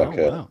 They give you like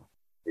a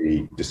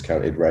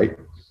discounted rate.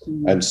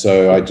 And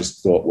so I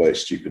just thought, well,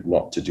 it's stupid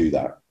not to do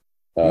that.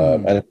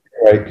 And it's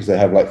great because they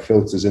have like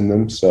filters in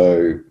them,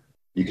 so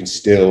you can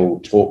still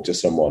talk to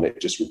someone.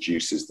 It just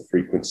reduces the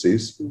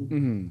frequencies.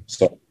 Mm-hmm.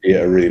 So you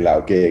get a really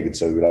loud gig, and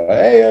so we're like,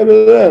 hey, blah,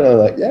 blah, blah. And I'm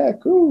like, yeah,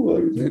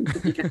 cool.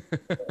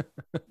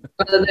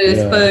 One of those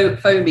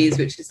foamies,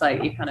 which is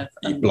like you kind of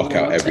You block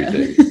out underwater.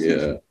 everything.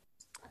 Yeah.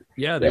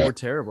 Yeah, they Yeah. were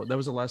terrible. That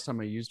was the last time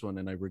I used one,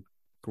 and I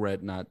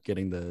regret not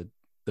getting the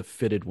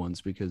fitted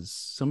ones because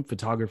some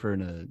photographer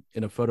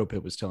in a photo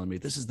pit was telling me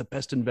this is the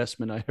best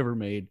investment I ever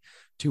made,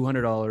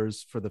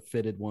 $200 for the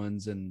fitted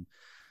ones, and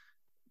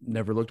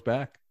never looked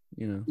back.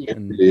 You know, Yeah.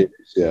 and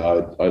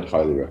Yeah, I'd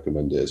highly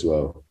recommend it as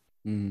well.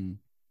 I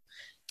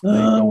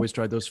always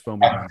tried those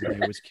foamy ones, and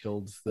they always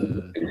killed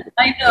the.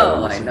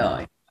 I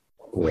know.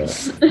 Yeah.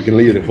 You can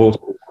leave it for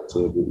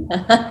to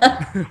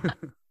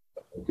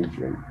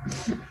drink.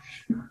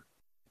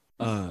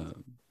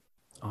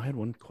 I had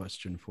one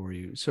question for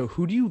you. So,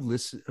 who do you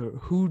listen?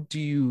 Who do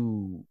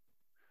you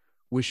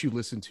wish you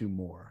listened to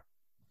more?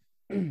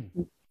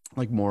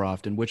 Like more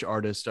often? Which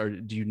artists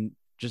do you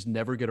just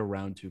never get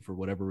around to for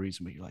whatever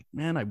reason? But you're like,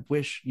 man, I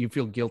wish. You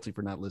feel guilty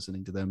for not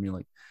listening to them. You're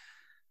like,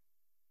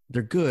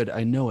 they're good.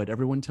 I know it.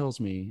 Everyone tells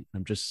me.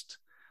 I'm just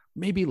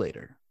maybe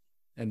later,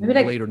 and Maybe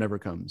like- later never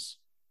comes.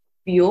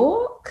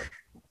 Bjork.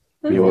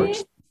 for Bjork. me.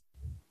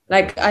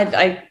 Like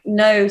I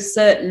know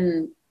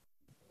certain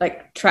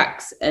like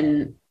tracks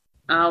and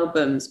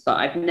albums, but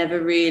I've never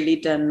really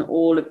done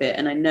all of it,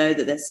 and I know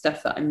that there's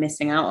stuff that I'm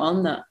missing out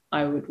on that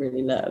I would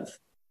really love,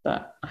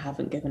 but I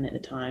haven't given it the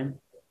time.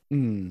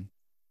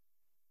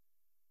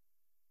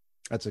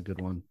 That's a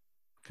good one,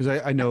 because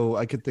I know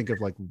I could think of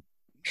like what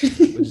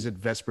is it,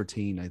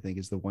 Vespertine, I think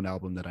is the one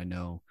album that I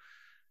know.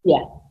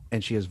 Yeah.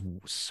 And she has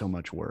so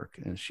much work,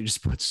 and she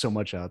just puts so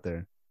much out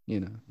there, you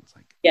know. It's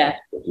like, Yeah.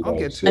 I'll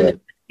get to Yeah.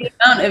 it. The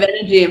amount of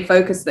energy and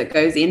focus that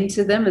goes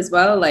into them as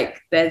well,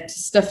 like they're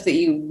stuff that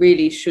you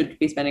really should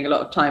be spending a lot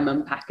of time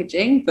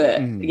unpackaging,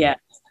 but yeah,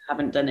 I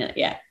haven't done it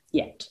yet.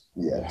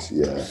 Yes,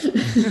 yeah.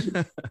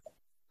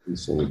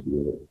 So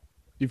Do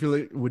you feel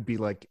it would be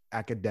like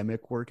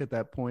academic work at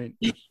that point?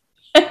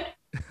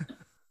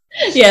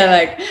 Yeah,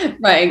 like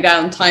writing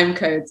down time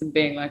codes and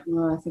being like,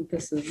 oh, I think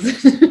this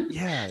is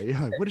Yeah.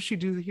 Like, what does she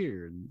do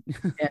here? And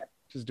Yeah.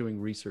 Just doing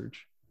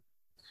research.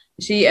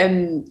 She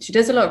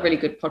does a lot of really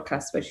good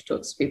podcasts where she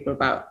talks to people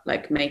about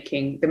like the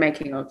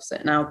making of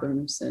certain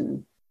albums,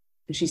 and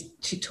she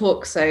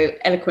talks so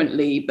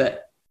eloquently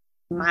but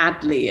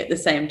madly at the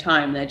same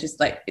time. They're just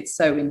like, it's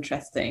so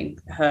interesting,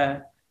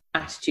 her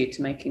attitude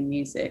to making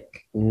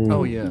music.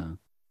 Oh yeah.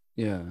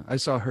 I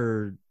saw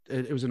her.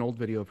 It was an old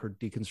video of her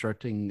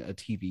deconstructing a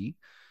TV.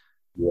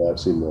 Yeah, I've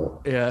seen that.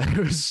 Yeah, it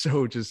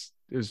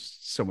was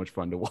so much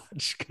fun to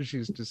watch because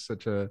she's just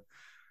such an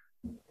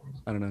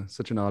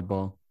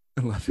oddball.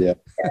 I love it.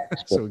 Yeah.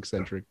 So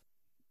eccentric.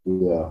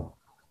 Yeah.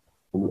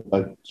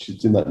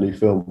 She's in that new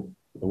film.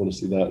 I want to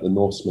see that, The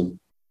Norseman.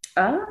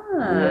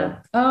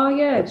 Oh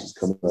yeah, That's just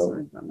coming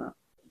out.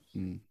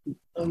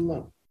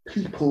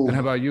 People. And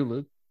how about you,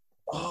 Luke?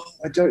 Oh,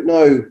 I don't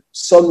know.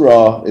 Sun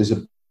Ra is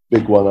a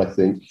big one, I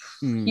think.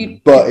 You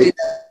But do it,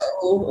 that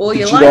all do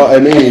your you life. know what I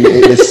mean?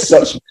 There's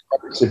such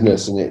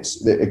aggressiveness, and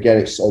it's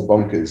so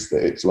bonkers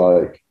that it's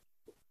like,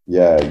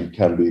 yeah, you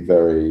can be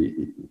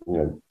very,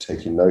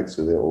 taking notes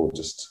with it, or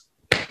just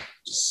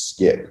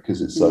skip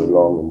because it's so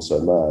long and so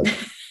mad.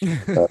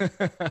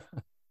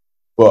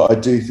 But I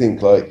do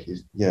think, like,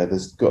 yeah,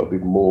 there's got to be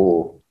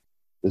more.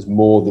 There's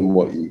more than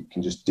what you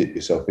can just dip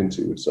yourself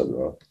into with Sun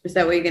Ra. Is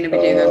that what you're going to be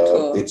doing on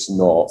tour? It's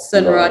not.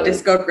 Sun Ra no,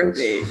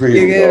 discography. it's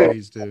really You're not.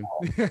 Please do.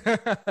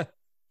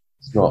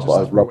 It's not. Just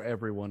But I'd throw love.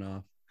 everyone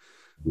off.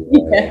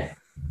 Yeah.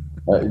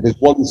 There's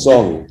one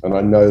song, and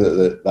I know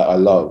that I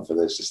love, and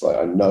it's just like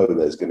I know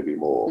there's going to be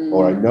more,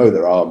 or I know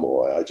there are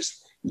more.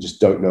 you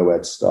just don't know where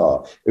to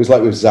start. It was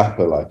like with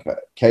Zappa, like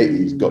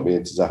Katie's got me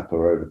into Zappa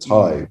over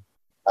time,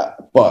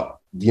 but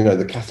you know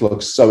the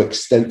catalog's so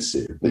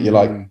extensive that you're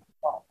like,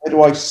 where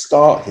do I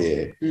start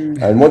here?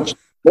 And once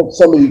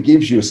somebody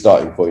gives you a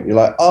starting point, you're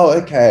like, oh,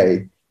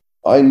 okay,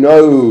 I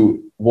know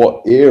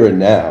what era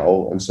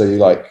now, and so you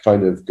like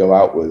kind of go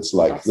outwards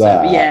like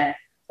that. Yeah.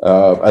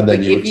 And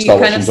then if you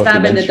kind of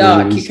stab in the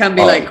dark, you can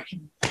be like,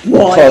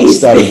 what? You can't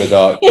stab in the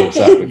dark with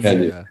Zappa,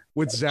 can you? Yeah.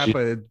 With Zappa,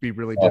 it'd be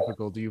really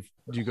difficult. Do you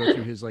go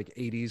through his like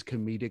 80s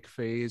comedic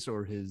phase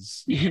or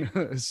his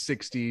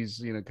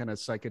 60s, kind of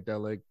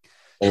psychedelic,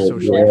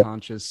 socially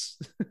conscious?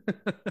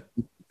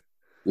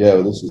 Yeah,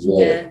 well, this is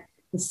the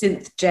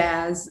synth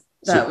jazz.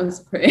 That was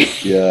pretty.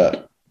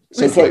 Yeah.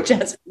 So it's like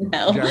Jazz from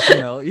Hell. Jazz from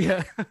Hell,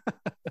 yeah.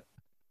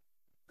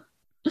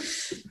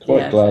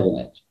 Quite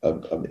glad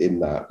I'm in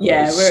that.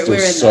 Yeah,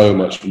 we're in so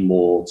much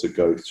more to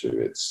go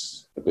through.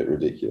 It's a bit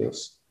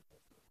ridiculous.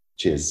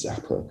 Cheers,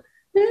 Zappa.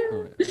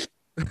 Oh,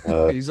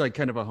 yeah. He's like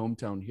kind of a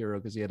hometown hero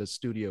because he had a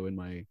studio in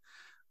my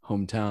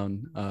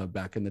hometown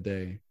back in the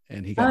day,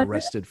 and he got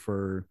arrested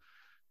for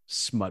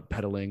smut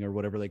peddling or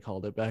whatever they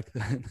called it back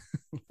then.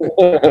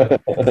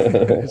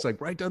 It's like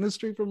right down the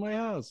street from my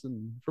house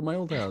and from my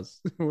old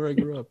house where I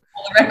grew up.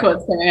 All the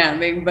records coming out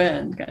and being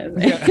burned, kind of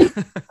thing.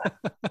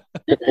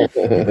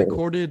 Yeah.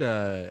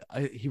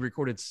 He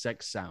recorded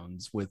sex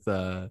sounds with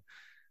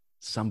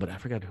somebody, I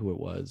forgot who it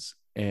was,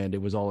 and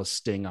it was all a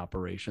sting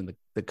operation.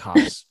 The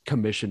cops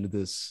commissioned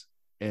this,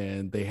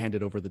 and they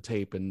handed over the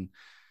tape, and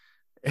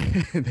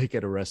they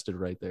get arrested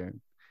right there.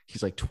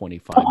 He's like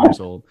 25 years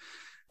old.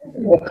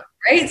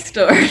 Great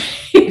story.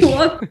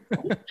 What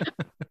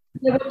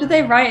did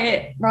they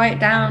write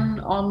down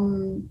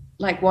on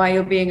like why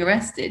you're being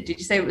arrested? Did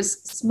you say it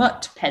was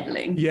smut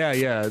peddling?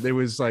 Yeah. There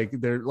was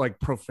like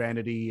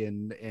profanity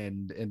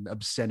and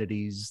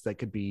obscenities that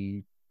could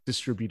be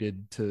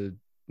distributed to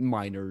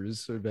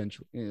minors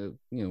eventually,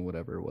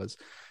 whatever it was.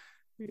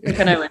 I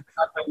don't know what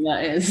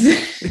that is.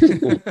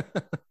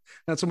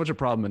 Not so much a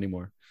problem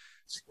anymore.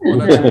 Well,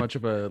 not so much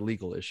of a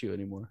legal issue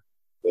anymore.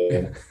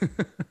 Yeah.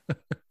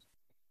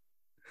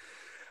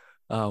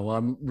 Well,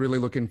 I'm really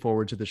looking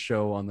forward to the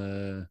show on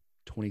the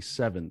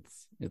 27th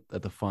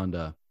at the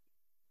Fonda.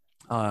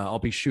 I'll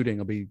be shooting.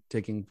 I'll be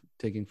taking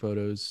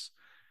photos.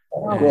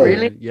 Oh,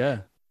 really? Yeah.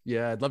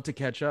 I'd love to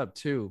catch up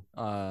too.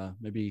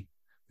 Maybe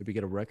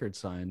get a record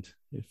signed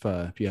if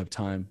you have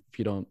time. If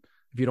you don't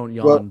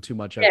yawn too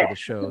much after the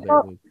show.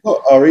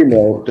 Got our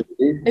email.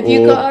 Have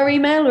you got our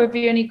email, or have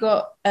you only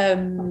got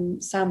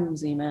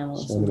Sam's email?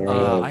 Or something?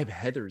 I have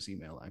Heather's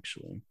email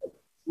actually.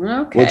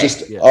 Okay. Well,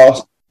 just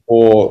ask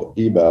or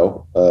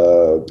email.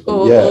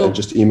 And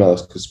just email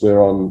us because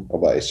we're on.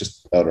 It's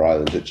just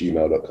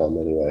elderisland@gmail.com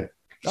anyway.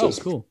 So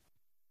cool.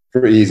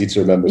 Pretty easy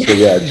to remember. So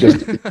yeah,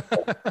 just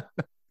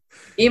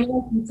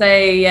email and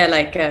say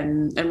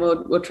and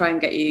we'll try and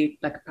get you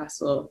like a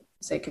passport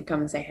so you can come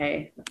and say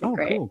hey. That'd be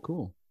great.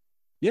 Cool.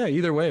 Yeah,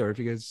 either way, or if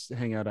you guys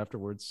hang out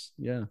afterwards.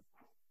 Yeah.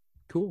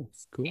 Cool.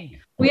 Well,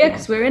 yeah,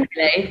 because we're in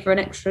LA for an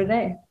extra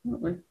day,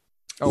 aren't we?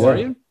 Oh, are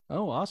you?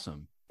 Oh,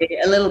 awesome.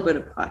 A little bit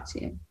of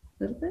partying.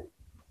 A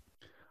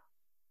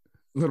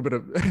little bit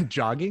of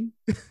jogging.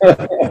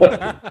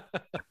 A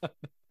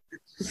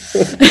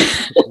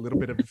little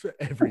bit of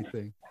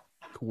everything.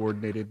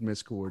 Coordinated,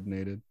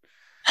 miscoordinated.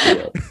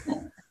 Yeah.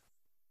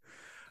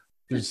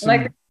 There's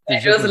a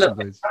little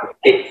bit.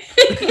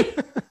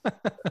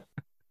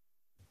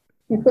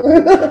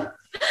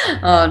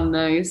 Oh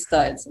no, you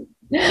started.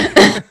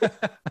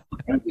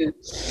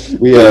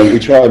 We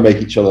try and make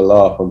each other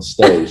laugh on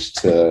stage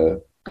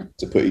to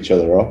put each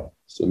other off.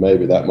 So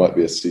maybe that might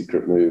be a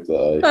secret move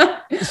that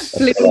I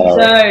please don't.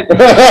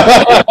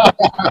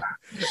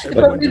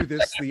 Everyone do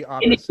this the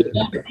opposite.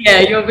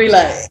 Yeah, you'll be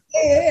like,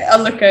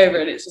 I'll look over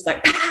and it's just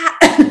like.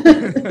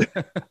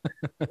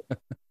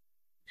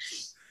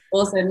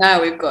 Also,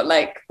 now we've got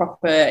like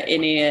proper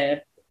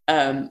in-ear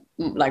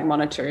like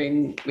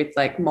monitoring with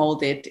like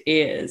molded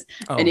ears,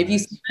 and if you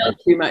smell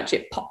too much,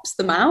 it pops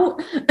them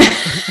out.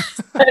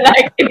 So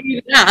like if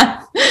you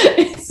laugh,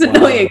 it's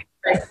annoying.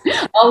 Like,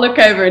 I'll look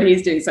over and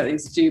he's doing something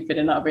stupid,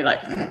 and I'll be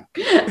like, hard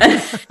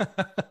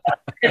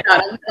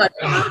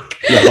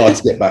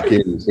to get back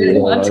in.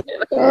 So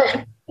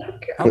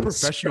how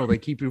professional. They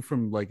keep you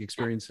from like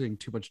experiencing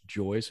too much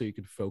joy so you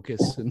can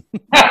focus. And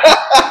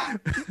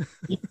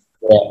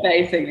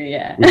basically,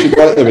 yeah. We should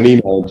write them an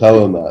email and tell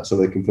them that so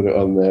they can put it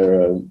on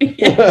their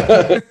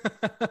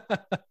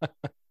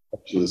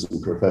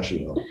actualism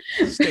professional.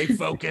 Stay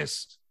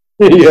focused.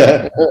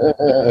 Yeah.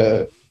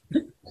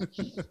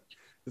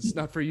 This is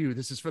not for you.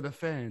 This is for the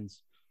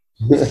fans.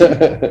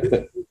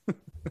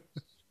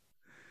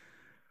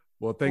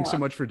 Well, thanks so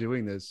much for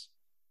doing this.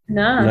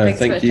 No,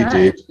 thank you,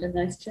 dude. A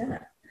nice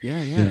chat. Yeah.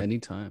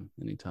 Anytime.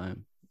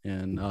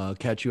 And I'll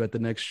catch you at the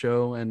next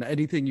show. And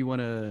anything you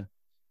want to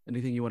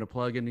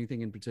plug?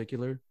 Anything in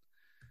particular?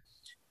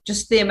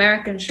 Just the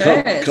American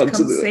shows. Come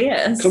see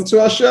us. Come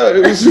to our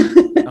shows.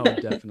 Oh,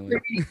 definitely.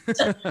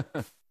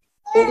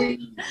 No,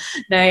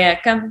 yeah,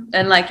 come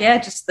and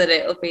just that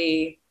it'll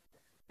be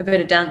a bit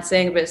of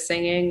dancing, a bit of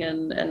singing,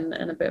 and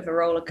a bit of a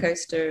roller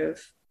coaster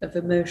of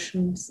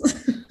emotions.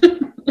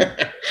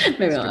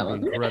 Maybe not that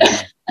one. Incredible.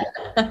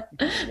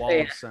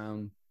 Wall of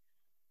sound.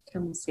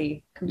 Come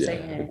say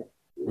hey.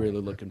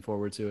 Really looking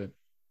forward to it.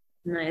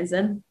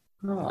 Amazing.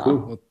 Cool.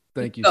 Well,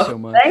 thank you so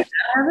much. Later,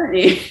 haven't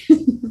you?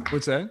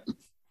 What's that?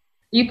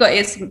 You've got,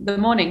 it's the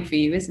morning for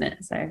you, isn't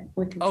it? So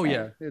we can. Oh say.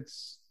 yeah,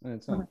 it's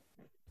not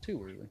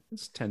too early.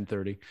 It's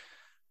 10:30.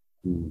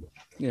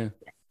 Yeah,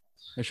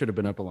 I should have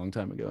been up a long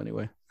time ago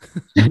anyway.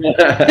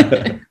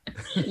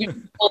 You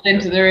pulled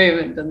into the room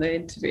and done the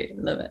interview.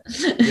 Love it.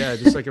 Yeah,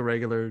 just like a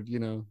regular,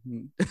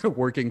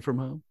 working from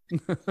home.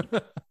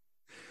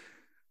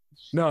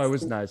 No, it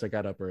was nice. I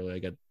got up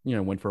early. I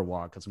went for a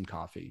walk, got some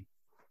coffee,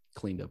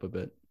 cleaned up a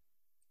bit.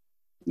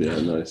 Yeah,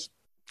 nice.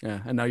 Yeah,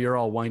 and now you're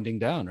all winding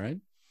down, right?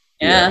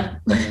 Yeah.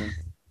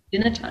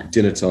 Dinner time.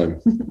 Dinner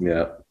time.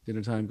 Yeah.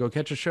 Dinner time. Go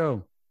catch a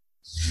show.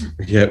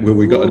 Yeah. Well,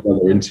 we got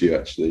another interview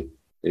actually.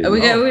 We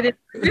did.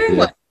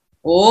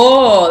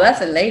 Oh,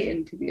 that's a late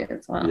interview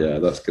as well. Yeah,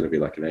 that's going to be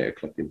like an 8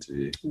 o'clock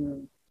interview.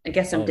 I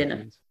guess some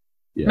dinner. Geez.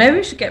 Yeah. Maybe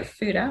we should get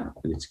food out.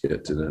 I need to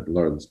get dinner.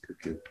 Lauren's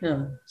cooking.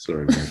 No.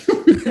 Sorry, man.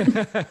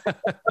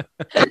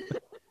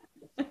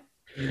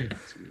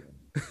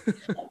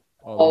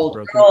 All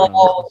those broken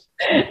Oh,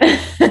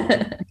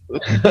 promises.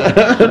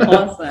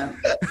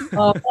 awesome.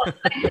 Oh, well,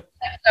 thank you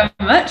so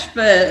much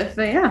for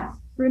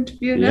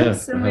interviewing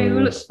us, and we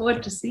look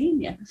forward to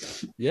seeing you.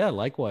 Yeah,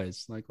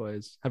 likewise.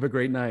 Have a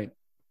great night.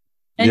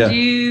 And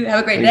you have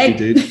a great Thank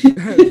day. you,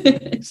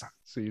 dude.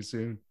 See you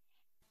soon.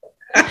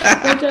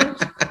 Bye,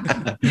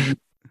 Josh.